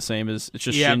exactly the same as it's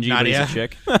just Yeah, Shinji, Nadia. but he's a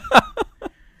chick.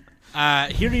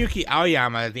 Hiroyuki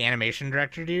Aoyama, the animation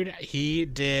director, dude, he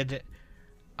did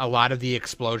a lot of the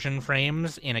explosion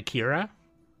frames in Akira.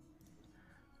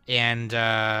 And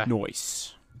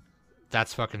Noise.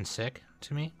 that's fucking sick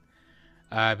to me.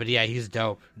 But yeah, he's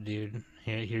dope, dude.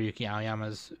 Hiroyuki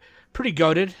Aoyama's pretty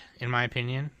goated, in my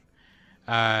opinion.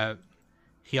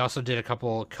 He also did a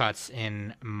couple cuts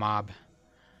in Mob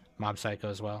Psycho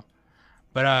as well.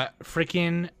 But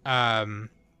freaking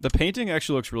The painting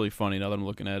actually looks really funny now that I'm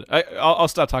looking at it. I'll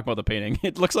stop talking about the painting.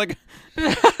 It looks like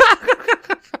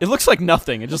it looks like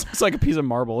nothing. It just looks like a piece of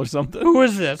marble or something. who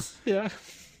is this? Yeah.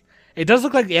 It does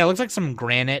look like it looks like some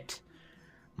granite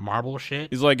marble shit.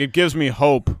 He's like, it gives me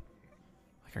hope.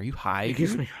 Like, are you high? It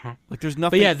gives dude? me Like, there's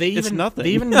nothing. But yeah, it's nothing.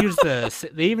 They even use the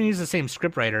same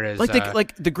scriptwriter as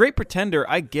like the Great Pretender.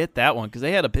 I get that one because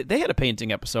they had a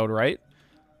painting episode, right?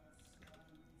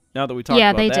 Now that we talked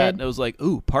Yeah, about they that, did. it was like,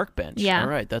 ooh, park bench. Yeah. All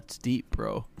right, that's deep,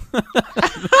 bro.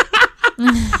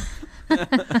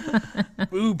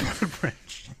 Ooh,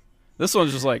 French. This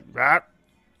one's just like, ah.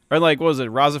 Or like, what was it?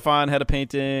 Razafan had a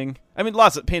painting. I mean,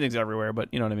 lots of paintings everywhere, but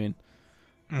you know what I mean.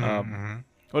 Mm-hmm.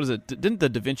 What is it? Didn't the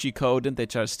Da Vinci Code? Didn't they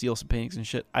try to steal some paintings and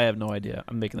shit? I have no idea.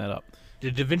 I'm making that up.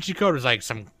 The Da Vinci Code was like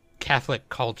some Catholic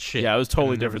cult shit. Yeah, it was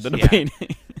totally And there different was- than a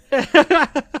yeah.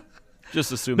 painting.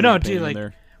 Just assume. But there's no, a dude, painting like-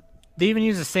 there. They even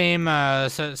use the same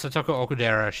Satoko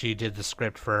Okudera. She did the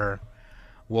script for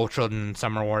Wolf Children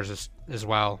Summer Wars as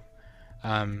well.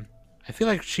 I feel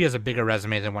like she has a bigger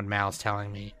resume than what Mal's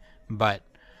telling me, but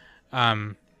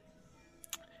yeah,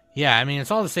 I mean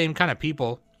it's all the same kind of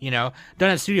people, you know.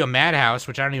 Done at Studio Madhouse,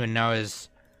 which I don't even know is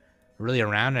really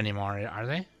around anymore. Are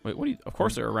they? Wait, what? Of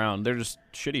course they're around. They're just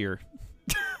shittier.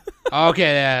 Oh, okay,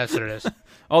 yeah, that's what it is.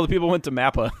 All the people went to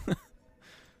Mappa.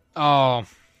 Oh,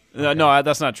 No,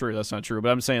 that's not true. That's not true. But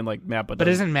I'm saying like Mappa. but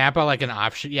isn't Mappa like an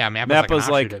offshoot? Yeah, Mappa's Mappa's like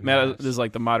like an offshoot of Mappa Madhouse. is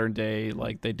like the modern day.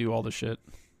 Like they do all the shit.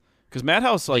 Because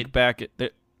Madhouse, like back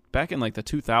in like the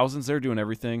 2000s, they're doing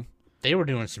everything. They were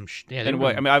doing some yeah. They And were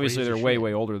I doing mean, obviously crazy they're way shit.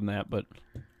 way older than that. But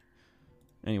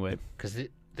anyway, Because they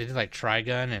did like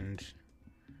Trigun and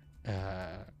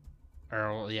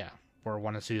or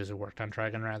one of the studios that worked on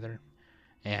Trigun rather,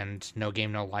 and No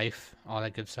Game No Life, all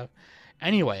that good stuff.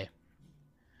 Anyway,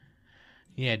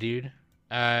 yeah, dude.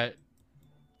 oh,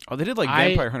 they did like I-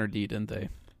 Vampire Hunter D, didn't they?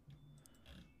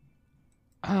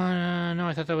 No,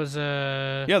 I thought that was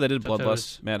Yeah, they did thought that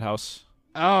was- Bloodlust, Madhouse.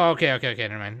 Oh, okay,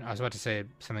 never mind. I was about to say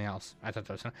something else. I thought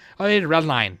that was oh, they did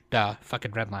Redline. Duh,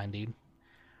 fucking Redline, dude.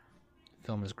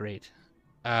 Film is great.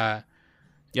 Yeah,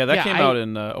 that Yeah, came out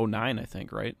in 09, I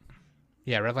think, right?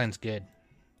 Yeah, Redline's good.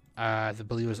 I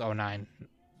believe it was 09.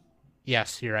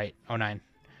 Yes, you're right. 09.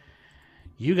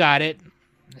 You got it.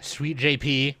 Sweet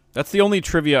JP. That's the only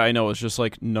trivia I know is just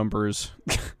like numbers.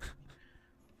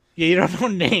 Yeah, you don't know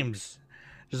names.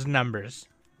 Just numbers.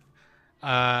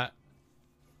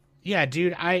 Yeah,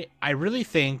 dude, I really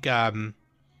think, if I'm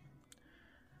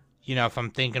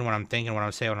thinking what I'm thinking, when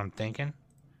I'm saying what I'm thinking,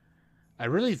 I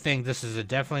really think this is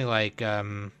definitely like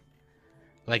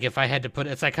if I had to put,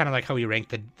 it's like kind of like how we rank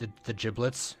the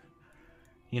giblets,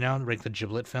 rank the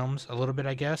giblet films a little bit,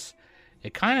 I guess.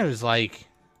 It kind of is like,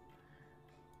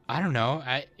 I don't know,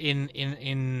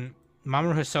 in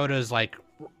Mamoru Hosoda's like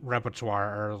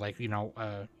repertoire or like,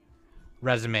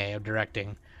 resume of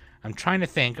directing, I'm trying to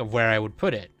think of where I would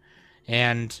put it.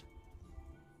 And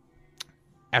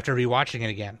after rewatching it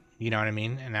again, you know what I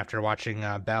mean? And after watching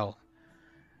Belle,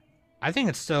 I think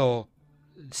it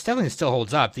definitely still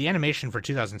holds up. The animation for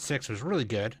 2006 was really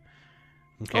good.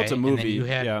 Okay. Oh, it's a movie. And then you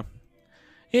had, yeah.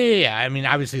 Yeah. I mean,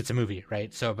 obviously it's a movie,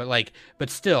 right? So, but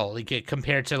still, like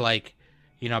compared to like,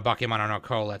 Bakemono no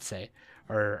Ko, let's say,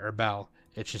 or Belle,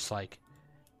 it's just like,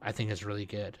 I think it's really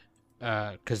good.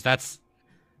 'Cause that's,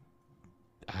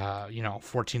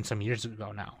 14 some years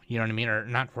ago now. You know what I mean? Or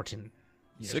not 14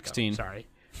 years 16. ago. Sorry.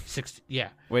 16. Yeah.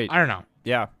 Wait. I don't know.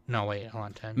 Yeah. No, wait. Hold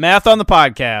on. 10. Math on the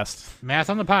podcast. Math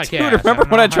on the podcast. Dude, remember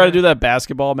when I tried to do that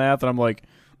basketball math and I'm like,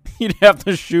 you'd have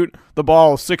to shoot the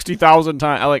ball 60,000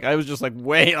 times. I was just like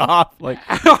way off. Like,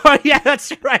 oh, yeah,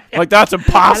 that's right. like that's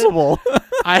impossible.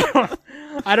 I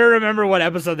don't remember what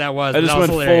episode that was. I just that was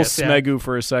went full hilarious, smegu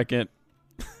for a second.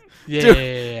 Yeah. Dude,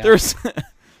 Yeah. There's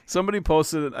somebody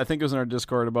posted, I think it was in our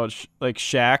Discord, about like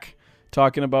Shaq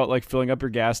talking about like filling up your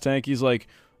gas tank. He's like,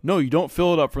 no, you don't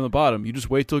fill it up from the bottom. You just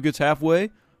wait till it gets halfway,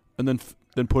 and then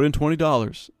put in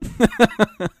 $20.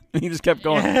 And he just kept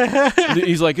going.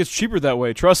 He's like, it's cheaper that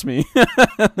way. Trust me.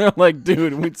 They're like,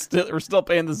 dude, we're still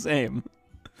paying the same.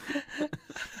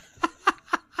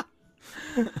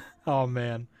 Oh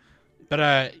man,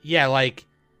 but yeah, like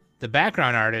the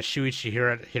background artist Shuichi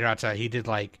Hirata, he did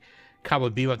like Cowboy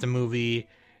Bebop the movie.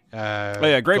 Oh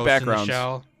yeah, great Ghost backgrounds. in the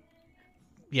Shell.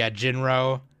 Yeah,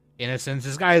 Jinro, Innocence.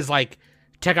 This guy is like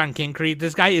Tekken Kinkreet.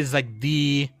 This guy is like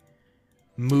the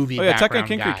movie. Oh yeah, Tekken background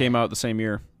Kinkreet guy. came out the same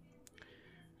year.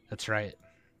 That's right.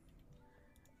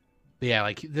 But yeah,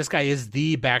 like this guy is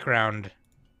the background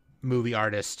movie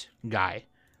artist guy.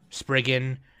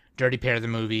 Spriggan, Dirty Pair the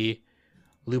movie,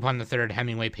 Lupin the Third,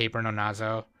 Hemingway Paper no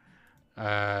Nazo,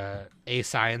 A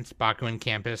Science, Bakuin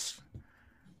Campus,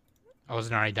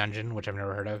 Ozanari Dungeon, which I've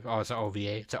never heard of. Oh, it's an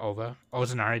OVA. It's an OVA.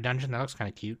 Ozanari Dungeon. That looks kind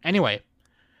of cute. Anyway,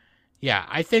 yeah,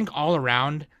 I think all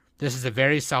around, this is a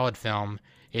very solid film.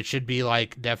 It should be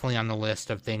like definitely on the list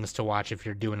of things to watch if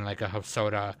you're doing like a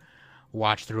Hosoda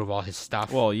watch through of all his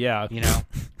stuff. Well, yeah.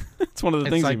 It's one of the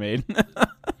things like, he made.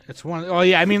 It's one. Oh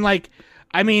yeah,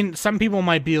 I mean, some people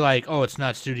might be like, oh, it's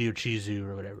not Studio Chizu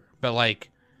or whatever, but like,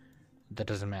 that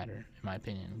doesn't matter in my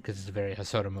opinion because it's a very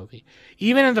Hosoda movie.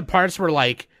 Even in the parts where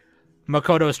like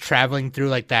Makoto's traveling through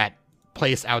like that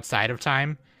place outside of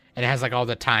time, and it has like all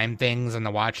the time things and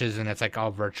the watches, and it's like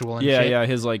all virtual and shit. Yeah,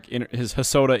 his like his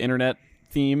Hosoda internet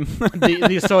theme. the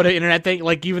Hosoda internet thing,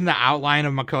 like even the outline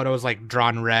of Makoto is like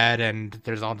drawn red, and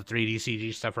there's all the 3D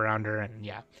CG stuff around her, and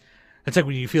yeah, it's like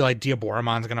when you feel like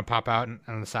Diaboromon's gonna pop out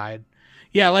on the side.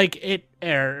 Yeah, like it,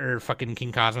 or fucking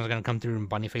King Cosmo's gonna come through and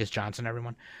Bunnyface Johnson,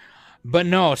 everyone. But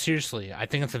no, seriously, I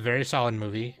think it's a very solid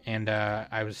movie, and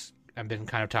I've been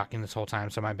kind of talking this whole time,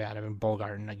 so my bad. I've been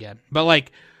Bogarting again. But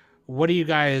like, what do you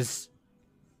guys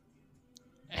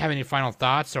have any final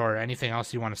thoughts or anything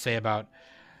else you want to say about?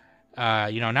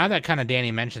 Now that kind of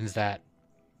Danny mentions that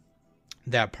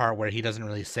part where he doesn't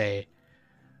really say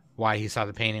why he saw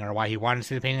the painting or why he wanted to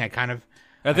see the painting,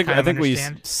 I think we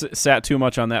sat too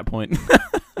much on that point.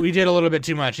 We did a little bit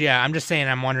too much. Yeah, I'm just saying.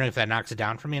 I'm wondering if that knocks it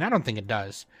down for me, and I don't think it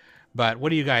does. But what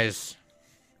do you guys?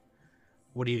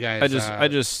 I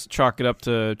just chalk it up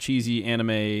to cheesy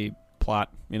anime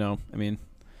plot.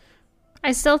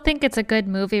 I still think it's a good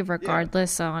movie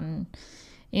regardless on,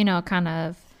 kind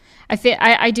of.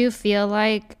 I do feel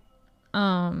like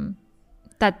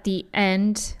that the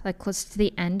end, like close to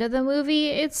the end of the movie,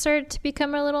 it started to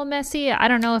become a little messy. I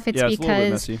don't know if it's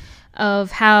because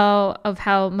of how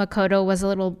Makoto was a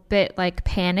little bit like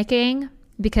panicking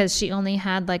because she only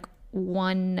had like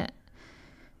one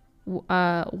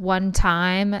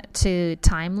time to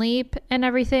time leap and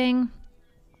everything.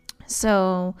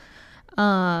 So,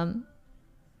 but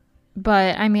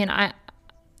I mean,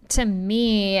 to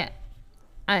me,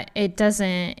 it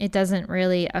doesn't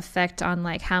really affect on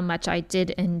like how much I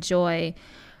did enjoy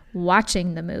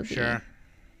watching the movie.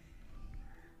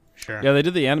 Sure. Yeah, they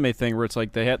did the anime thing where it's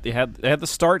like they had the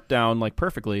start down like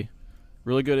perfectly,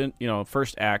 really good.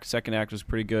 First act, second act was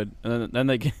pretty good, and then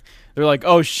they're like,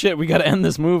 oh shit, we got to end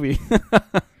this movie,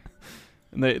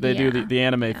 and they do the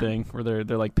anime thing where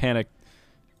they're like panicked.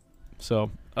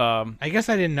 So I guess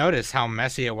I didn't notice how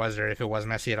messy it was, or if it was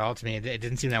messy at all to me. It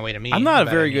didn't seem that way to me. I'm not a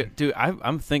very good dude.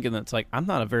 I'm thinking that's like I'm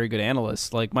not a very good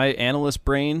analyst. Like my analyst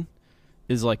brain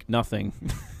is like nothing.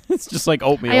 It's just like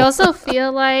oatmeal. I also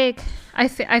feel like I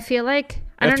feel like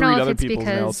I don't know if it's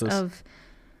because analysis. of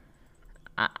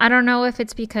I don't know if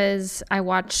it's because I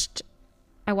watched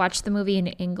the movie in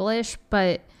English,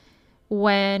 but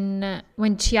when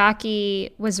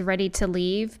Chiaki was ready to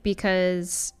leave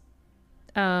because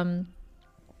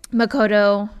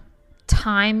Makoto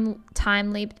time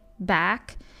leaped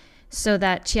back so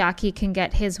that Chiaki can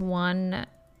get his one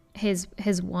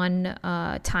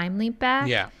time leap back.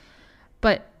 Yeah.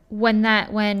 But when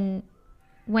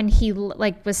he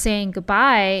like was saying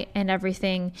goodbye and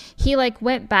everything, he like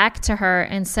went back to her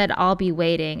and said, "I'll be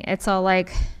waiting." It's all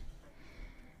like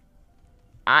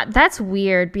that's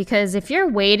weird, because if you're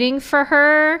waiting for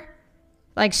her,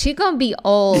 like, she gonna be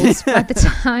old by the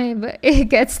time it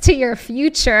gets to your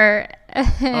future. Oh,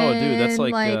 dude, that's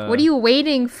like what are you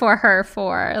waiting for her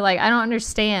for? Like, I don't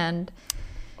understand.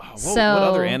 What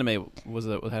other anime was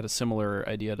that had a similar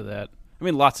idea to that? I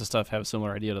mean, lots of stuff have a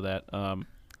similar idea to that.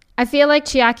 I feel like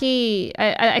Chiaki,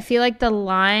 I feel like the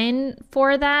line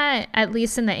for that, at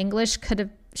least in the English,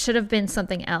 should have been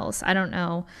something else. I don't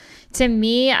know. To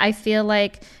me, I feel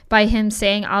like by him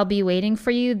saying, "I'll be waiting for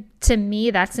you," to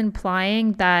me, that's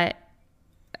implying that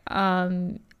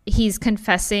he's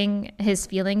confessing his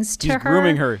feelings to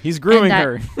her. He's grooming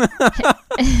her.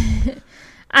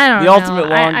 I don't the know. ultimate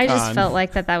long I con. just felt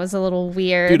like that was a little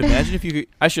weird. Dude, imagine if you could,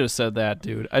 I should have said that,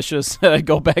 dude. I should have said I'd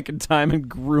go back in time and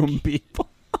groom people.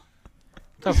 What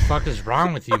the fuck is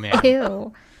wrong with you, man?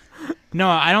 Ew. No,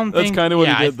 I don't think... That's kind of what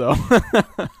he did, though.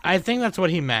 I think that's what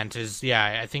he meant is,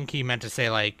 I think he meant to say,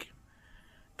 like...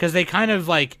 Because they kind of,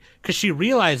 like... Because she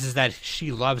realizes that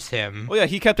she loves him. Well, yeah,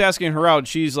 he kept asking her out.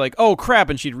 She's like, oh, crap,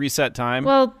 and she'd reset time.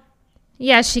 Well,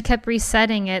 yeah, she kept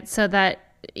resetting it so that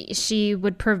she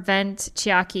would prevent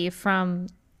Chiaki from,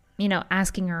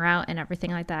 asking her out and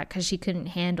everything like that, because she couldn't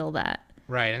handle that.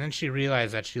 Right, and then she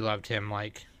realized that she loved him,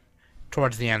 like,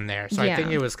 towards the end there. So I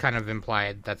think it was kind of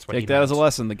implied that's what he meant. Take that as a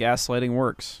lesson. The gaslighting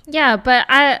works. Yeah, but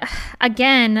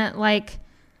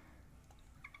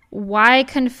why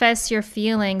confess your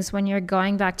feelings when you're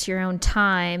going back to your own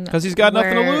time? Because he's got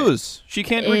nothing to lose. She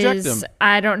can't reject him.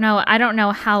 I don't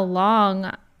know how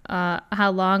long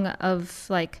of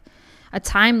like a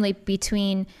time leap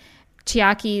between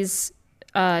Chiaki's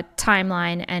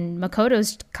timeline and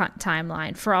Makoto's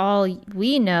timeline. For all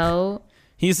we know,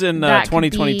 he's in that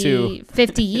 2022. Could be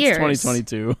 50 years. It's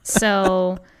 2022.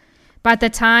 So by the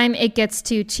time it gets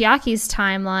to Chiaki's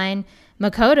timeline,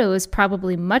 Makoto is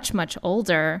probably much, much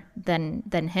older than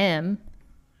him.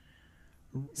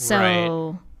 So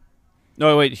Right.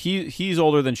 No, wait. He's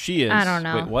older than she is. I don't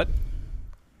know. Wait, what?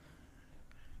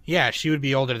 Yeah, she would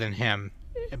be older than him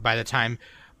by the time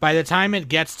it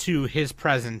gets to his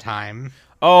present time.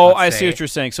 Oh, I see what you're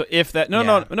saying. So if that no,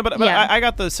 but Yeah. I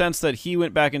got the sense that he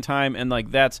went back in time and like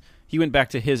he went back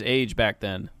to his age back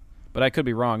then. But I could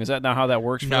be wrong. Is that not how that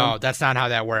works? No, that's not how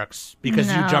that works, because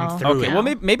you No. jump through Okay, it. well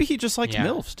maybe he just likes Yeah.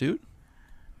 MILFs, dude.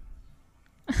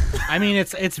 I mean,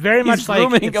 it's very He's much like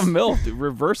grooming it's a MILF, dude.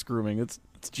 Reverse grooming. It's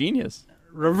genius.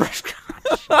 reverse.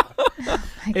 my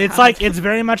It's God. like it's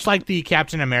very much like the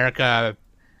Captain America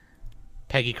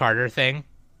Peggy Carter thing.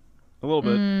 A little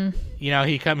bit.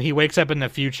 He wakes up in the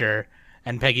future,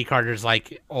 and Peggy Carter's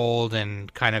like old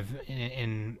and kind of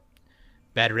in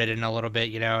bedridden a little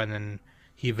bit, and then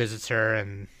he visits her,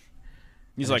 and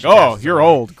He's and like, she "Oh, passes you're away.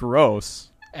 old. Gross."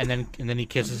 and then he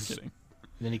kisses. kidding.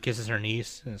 Then he kisses her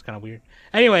niece, and it's kind of weird.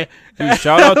 Anyway, Dude,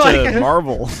 shout out to like-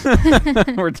 Marvel.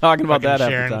 We're talking about that fucking after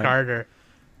Sharon time. Carter.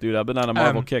 Dude, I've been on a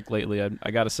Marvel kick lately. I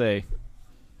gotta say.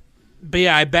 But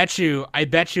yeah, I bet you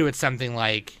it's something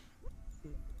like,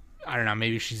 I don't know,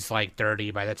 maybe she's like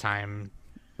 30 by the time.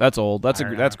 That's old. That's I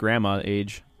don't know. that's grandma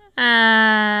age.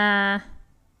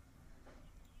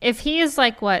 If he is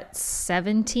like, what,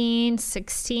 17,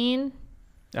 16,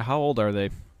 Yeah, how old are they?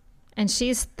 and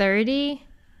she's 30,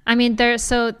 I mean, they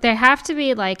have to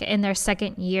be like in their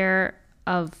second year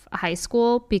of high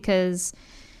school, because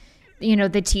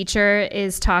the teacher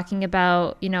is talking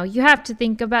about, you have to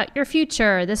think about your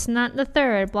future, this and that and the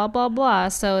third, blah blah blah.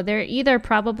 So they're either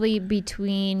probably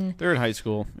between They're in high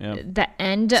school. Yeah. the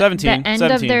end 17, of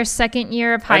 17. their second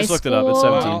year of high I just school looked it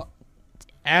up. It's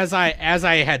 17. as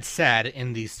I had said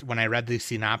in these when I read the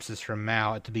synopsis from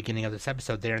Mal at the beginning of this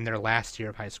episode, they're in their last year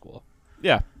of high school.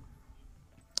 Yeah.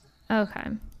 Okay.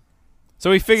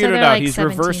 So he figured So it they're out. like He's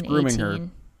 17, reverse grooming 18. her.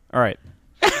 All right.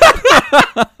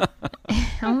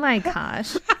 Oh my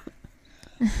gosh.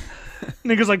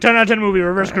 Nigga's like 10 out of 10 movie,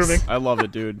 reverse grooming. I love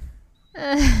it, dude.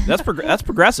 That's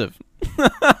progressive.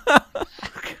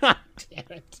 God damn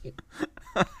it. Dude.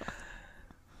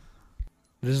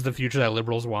 This is the future that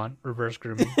liberals want, reverse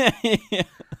grooming. Yeah.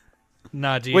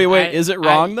 Nah, dude. Wait, is it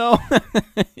wrong, though?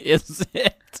 Is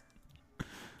it?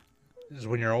 Is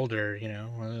when you're older,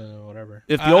 whatever.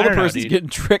 If the I older don't know, person's dude. getting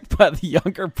tricked by the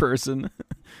younger person,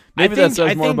 maybe that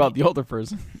says more about the older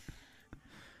person.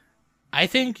 I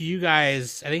think you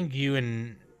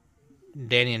and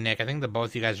Danny and Nick, I think that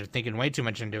both you guys are thinking way too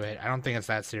much into it. I don't think it's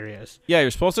that serious. Yeah,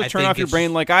 you're supposed to I turn think off your it's-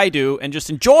 brain like I do and just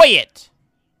enjoy it.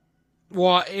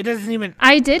 Well, it doesn't even.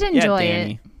 I did enjoy yeah,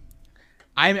 it.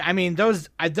 Danny. I mean, those,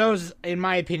 in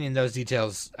my opinion, those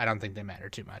details, I don't think they matter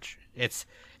too much. It's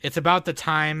about the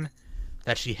time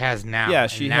that she has now. Yeah,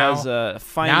 And she now, has a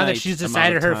finite now that she's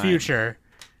decided her amount of time. future.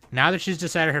 Now that she's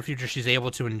decided her future, she's able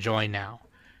to enjoy now,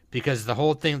 because the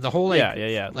whole thing, like,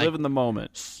 Yeah. like, Live in the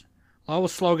moment. the whole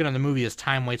slogan of the movie is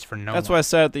 "Time waits for no That's one." what I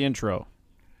said at the intro.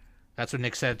 That's what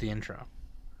Nick said at the intro.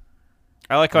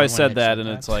 I like how I When said Nick that, said and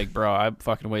that. it's like, bro, I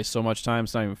fucking waste so much time.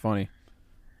 It's not even funny.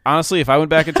 Honestly, if I went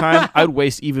back in time, I'd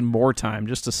waste even more time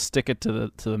just to stick it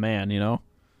to the man. You know,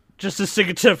 Just to stick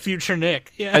it to future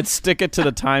Nick. Yeah. I'd stick it to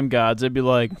the time gods. It'd be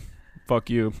like, fuck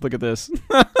you. Look at this.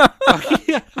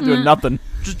 Yeah. Doing nothing.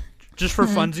 Just for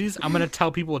funsies, I'm gonna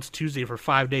tell people it's Tuesday for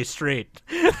 5 days straight.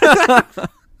 Be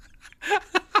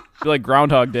like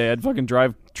Groundhog Day. I'd fucking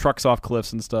drive trucks off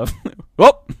cliffs and stuff.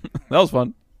 Well, that was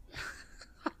fun.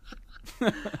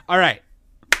 All right.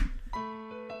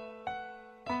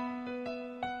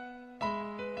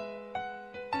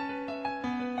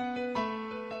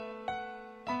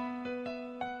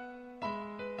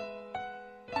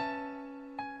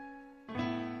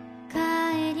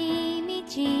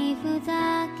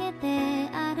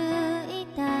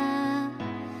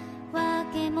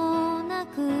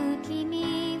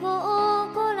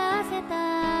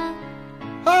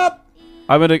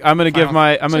 I'm gonna give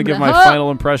my Huh?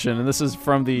 final impression, and this is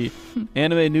from the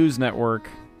Anime News Network.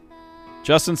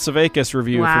 Justin Savakis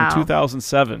review Wow. from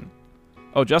 2007.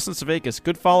 Oh, Justin Savakis,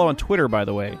 good follow on Twitter, by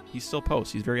the way. He still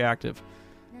posts. He's very active.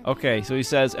 Okay, so he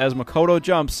says, as Makoto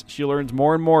jumps, she learns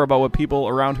more and more about what people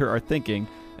around her are thinking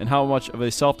and how much of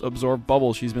a self-absorbed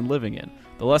bubble she's been living in.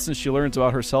 The lessons she learns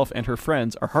about herself and her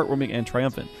friends are heartwarming and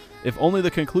triumphant. If only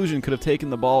the conclusion could have taken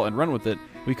the ball and run with it,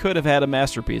 we could have had a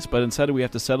masterpiece, but instead we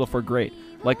have to settle for great.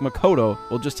 Like Makoto,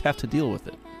 we'll just have to deal with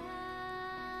it.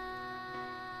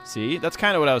 See? That's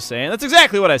kind of what I was saying. That's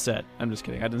exactly what I said. I'm just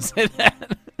kidding. I didn't say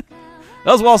that.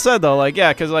 That was well said, though. Like,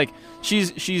 yeah, because, like,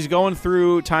 she's going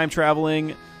through time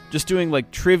traveling, just doing,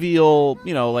 like, trivial,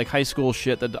 like, high school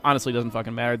shit that honestly doesn't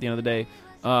fucking matter at the end of the day.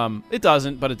 It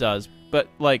doesn't, but it does. But,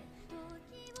 like,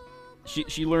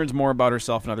 she learns more about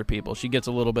herself and other people. She gets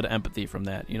a little bit of empathy from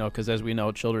that, because as we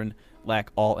know, children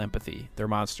lack all empathy. They're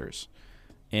monsters.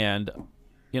 And,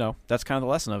 that's kind of the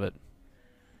lesson of it.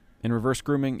 And reverse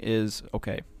grooming is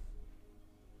okay.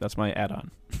 That's my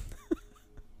add-on.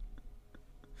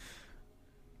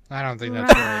 I don't think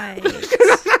that's right.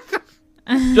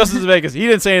 Justice Vegas, he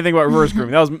didn't say anything about reverse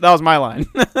grooming. That was my line.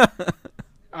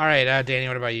 All right, Danny,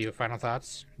 what about you? Final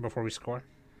thoughts before we score?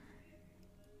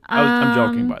 I'm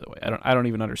joking, by the way. I don't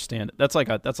even understand it. That's like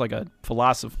a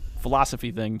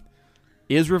philosophy thing.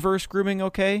 Is reverse grooming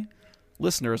okay?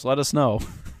 Listeners, let us know.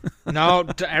 No,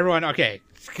 to everyone. Okay,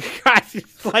 guys,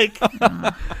 it's like,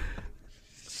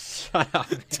 shut up,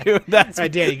 Dude, that's All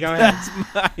right, Danny, go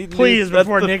ahead. Please, that's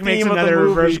before the Nick makes theme of the another movie.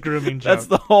 reverse grooming joke. That's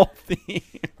the whole theme.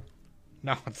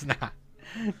 No, it's not.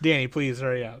 Danny, please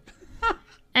hurry up.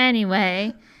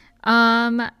 Anyway,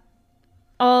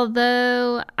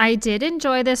 although I did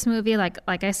enjoy this movie, like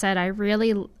I said, I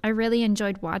really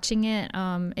enjoyed watching it.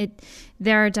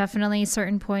 There are definitely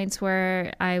certain points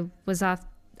where I was at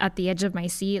the edge of my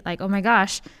seat, like, oh my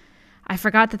gosh, I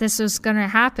forgot that this was gonna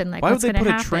happen. Like, Why would what's they gonna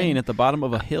put happen? a train at the bottom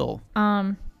of a hill?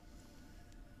 Well,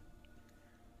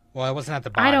 it wasn't at the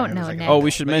bottom. I don't it was know, like Nick. Oh,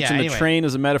 we should But mention yeah, the anyway. train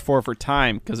is a metaphor for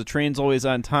time, because the train's always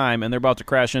on time, and they're about to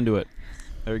crash into it.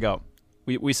 There you go.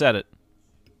 We said it.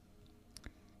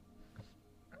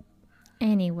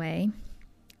 Anyway,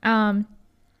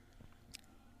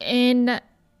 in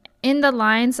the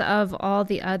lines of all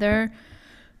the other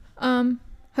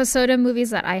Hosoda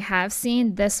movies that I have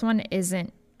seen, this one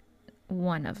isn't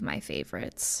one of my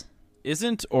favorites.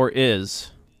 Isn't or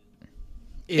is?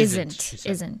 she said.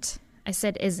 Isn't. I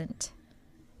said isn't.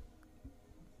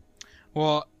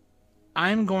 Well,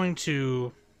 I'm going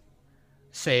to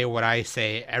say what I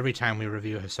say every time we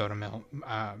review a Hosoda MILF.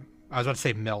 I was about to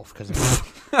say MILF because it's a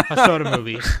Hosoda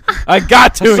movie. I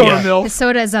got to Hosoda you. MILF.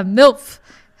 Soda is a MILF.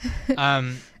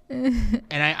 And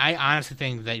I honestly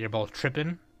think that you're both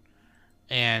tripping,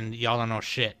 and y'all don't know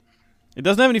shit. It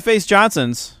doesn't have any Face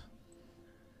Johnsons.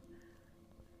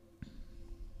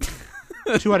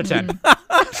 2 out of 10.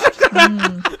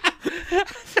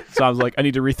 Sounds like I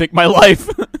need to rethink my life.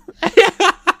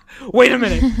 Wait a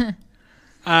minute.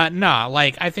 No,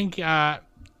 like I think I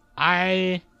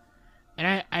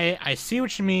see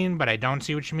what you mean, but I don't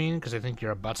see what you mean because I think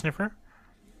you're a butt sniffer.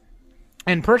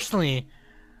 And personally,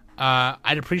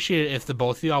 I'd appreciate it if the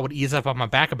both of y'all would ease up on my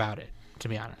back about it. To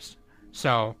be honest,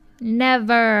 so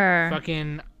Never.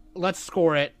 fucking let's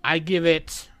score it. I give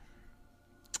it.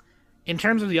 In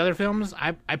terms of the other films,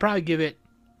 I probably give it.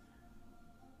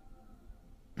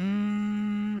 I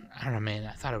don't know, man.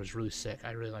 I thought it was really sick.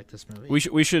 I really like this movie.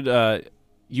 We should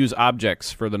use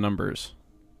objects for the numbers.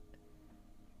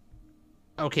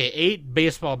 Okay, 8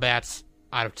 baseball bats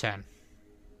out of 10.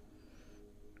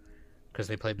 Because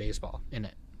they play baseball in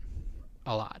it.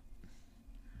 A lot.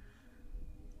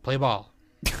 Play ball.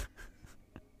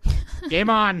 Game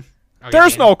on. Okay,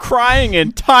 There's Danny. no crying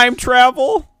in time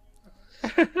travel.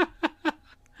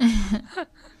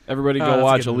 Everybody Oh, go that's a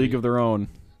watch good A League movie. of Their Own.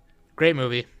 Great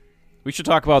movie. We should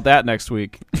talk about that next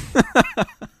week.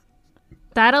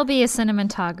 That'll be a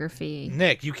cinematography.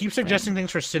 Nick, you keep suggesting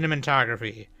things for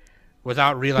cinematography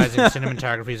without realizing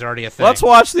cinematography is already a thing. Let's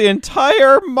watch the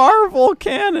entire Marvel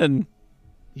canon.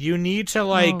 You need to Oh,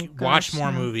 watch gosh,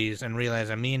 more no. movies and realize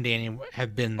that me and Danny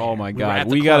have been there. Oh my We were god, at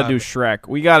the we gotta club. do Shrek.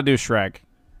 We gotta do Shrek.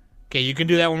 Okay, you can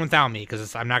do that one without me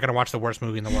because I'm not gonna watch the worst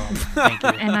movie in the world. Thank you.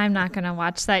 And I'm not going to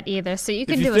watch that either. So you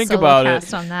can If you do a think solo about cast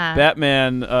it, on that.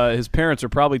 Batman, his parents are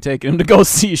probably taking him to go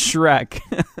see Shrek.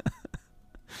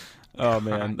 Oh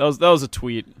man, that was a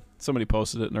tweet. Somebody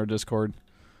posted it in our Discord.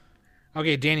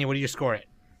 Okay, Danny, what do you score it?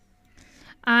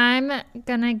 I'm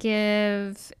going to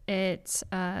give it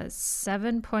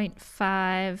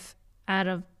 7.5 out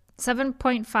of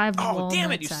 7.5 Oh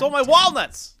damn it! You walnuts stole out my of 10.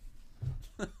 walnuts.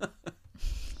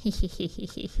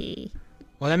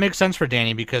 Well, that makes sense for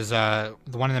Danny because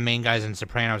one of the main guys in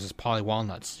Sopranos is Polly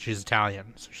Walnuts. She's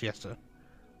Italian, so she has to,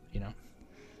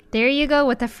 There you go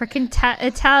with the freaking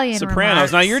Italian Sopranos.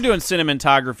 remarks. Now you're doing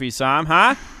cinematography, Sam,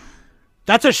 huh?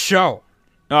 That's a show.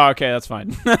 Oh, okay, that's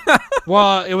fine.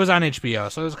 Well, it was on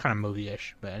HBO, so it was kind of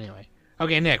movie-ish. But anyway.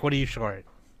 Okay, Nick, what do you score it?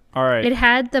 All right. It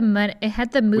had the money. It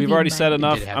had the movie. We've already said money.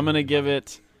 enough. did have I'm gonna movie give money.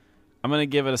 it. I'm gonna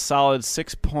give it a solid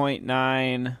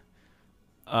 6.9.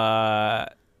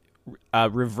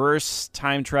 Reverse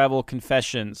time travel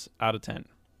confessions out of 10.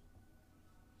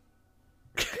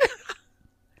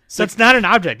 That's not an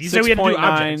object. You said we had to do 6.9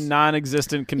 objects.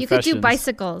 non-existent You confessions. could do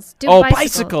bicycles. Do Oh, bicycle.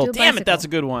 bicycle! Do Damn it, that's a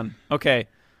good one. Okay,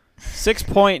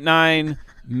 6.9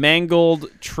 mangled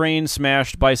train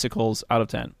smashed bicycles out of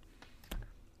 10.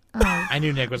 Oh, I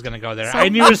knew Nick was gonna go there. So- I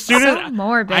knew as soon so as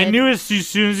morbid. I knew as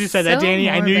soon as you said that, So Danny.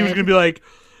 I knew he was morbid. gonna be like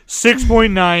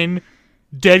 6.9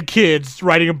 dead kids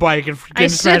riding a bike and getting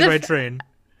smashed by a should've- train.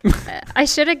 I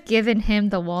should have given him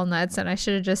the walnuts, and I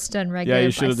should have just done regular. Yeah,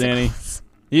 you should have, Danny. bicycles.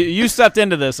 You stepped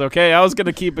into this, okay? I was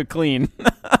gonna keep it clean.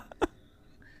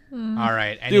 All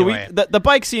right. Dude, Anyway, the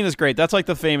bike scene is great. That's like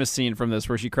the famous scene from this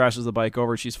where she crashes the bike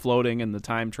over. She's floating in the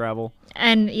time travel.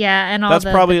 And yeah, and all That's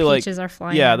the probably the like peaches are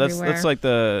flying. yeah. everywhere.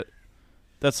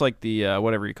 That's like the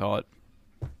whatever you call it.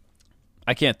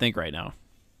 I can't think right now.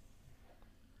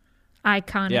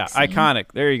 iconic. Yeah, scene. iconic.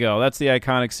 There you go. That's the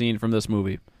iconic scene from this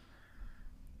movie.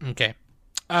 okay.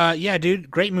 Yeah,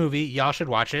 dude, great movie. Y'all should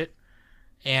watch it.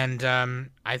 And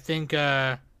I think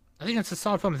it's a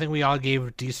solid film. I think we all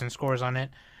gave decent scores on it.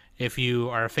 If you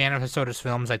are a fan of Hosoda's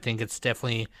films, I think it's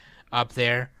definitely up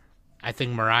there. I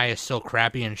think Mariah is still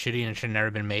crappy and shitty and should have never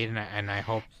been made, and I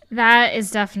hope That is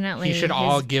definitely He should his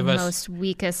all give us- most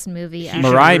weakest movie He ever.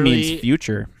 should Mariah literally- means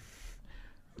future.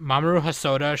 Mamoru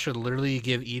Hosoda should literally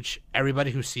give everybody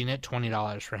who's seen it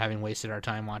 $20 for having wasted our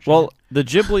time watching Well, it. the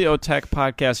Ghibliotheque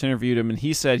podcast interviewed him, and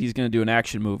he said he's going to do an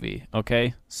action movie.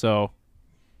 Okay, so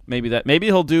maybe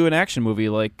he'll do an action movie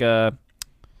like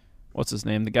what's his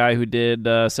name? The guy who did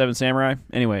Seven Samurai.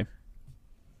 Anyway,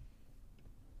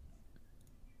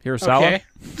 Hirosawa. Okay.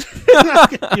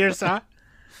 Hirosawa?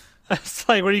 It's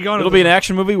like, where are you going? It'll be an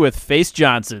action movie with Face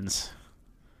Johnsons.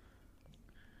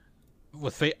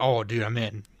 Oh, dude, I'm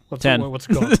in. 10. What's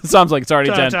going? Sounds like it's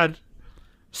already 10.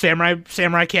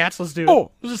 Samurai cats. Let's do it.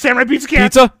 Oh. Was it Samurai Pizza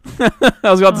Cats? Pizza?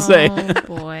 I was about to say. Oh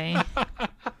boy.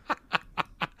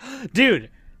 Dude,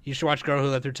 you should watch Girl Who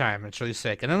Lived Through Time. It's really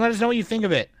sick. And then let us know what you think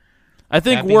of it. I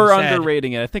think That being we're said-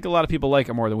 underrating it. I think a lot of people like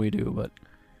it more than we do, but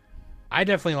I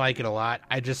definitely like it a lot.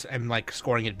 I just am like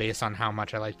scoring it based on how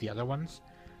much I like the other ones.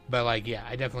 But like, yeah,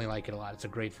 I definitely like it a lot. It's a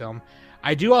great film.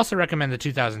 I do also recommend the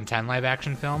 2010 live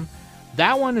action film.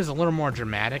 That one is a little more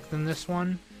dramatic than this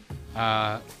one.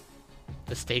 The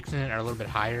stakes in it are a little bit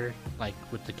higher, like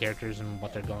with the characters and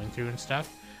what they're going through and stuff.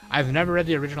 I've never read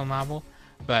the original novel,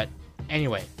 but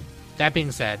anyway, that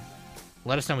being said,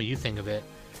 let us know what you think of it.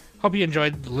 Hope you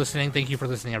enjoyed listening. Thank you for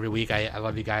listening every week. I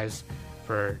love you guys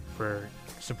for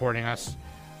supporting us.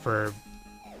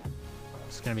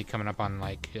 It's gonna be coming up on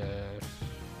like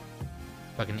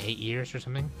fucking 8 years or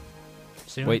something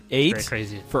soon. wait, It's 8 very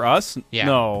crazy for us? Yeah.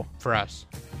 No, for us.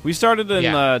 we started in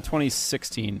Yeah.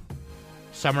 2016.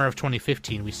 Summer of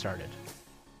 2015 we started.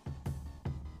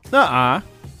 Nuh-uh.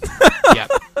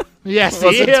 Yep. Yeah, see,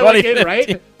 Was it look at it, 2015?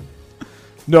 right?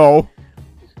 No.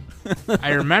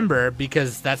 I remember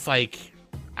because that's like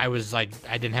I was like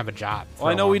I didn't have a job. For Well,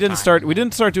 I a know long we didn't time. start. We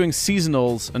didn't start doing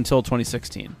seasonals until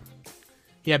 2016.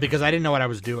 Yeah, because I didn't know what I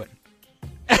was doing.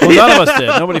 Well, none of us did.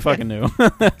 Nobody fucking knew.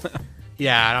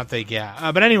 Yeah, I don't think.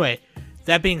 Yeah, but anyway,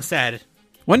 that being said,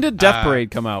 When did Death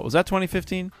Parade come out? Was that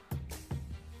 2015?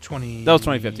 20. That was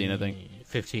 2015, I think.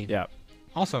 15. Yeah.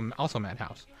 Also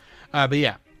Madhouse. But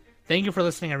yeah, thank you for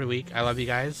listening every week. I love you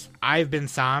guys. I've been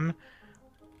Sam.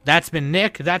 That's been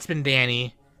Nick. That's been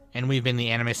Danny, and we've been the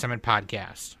Anime Summit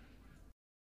Podcast.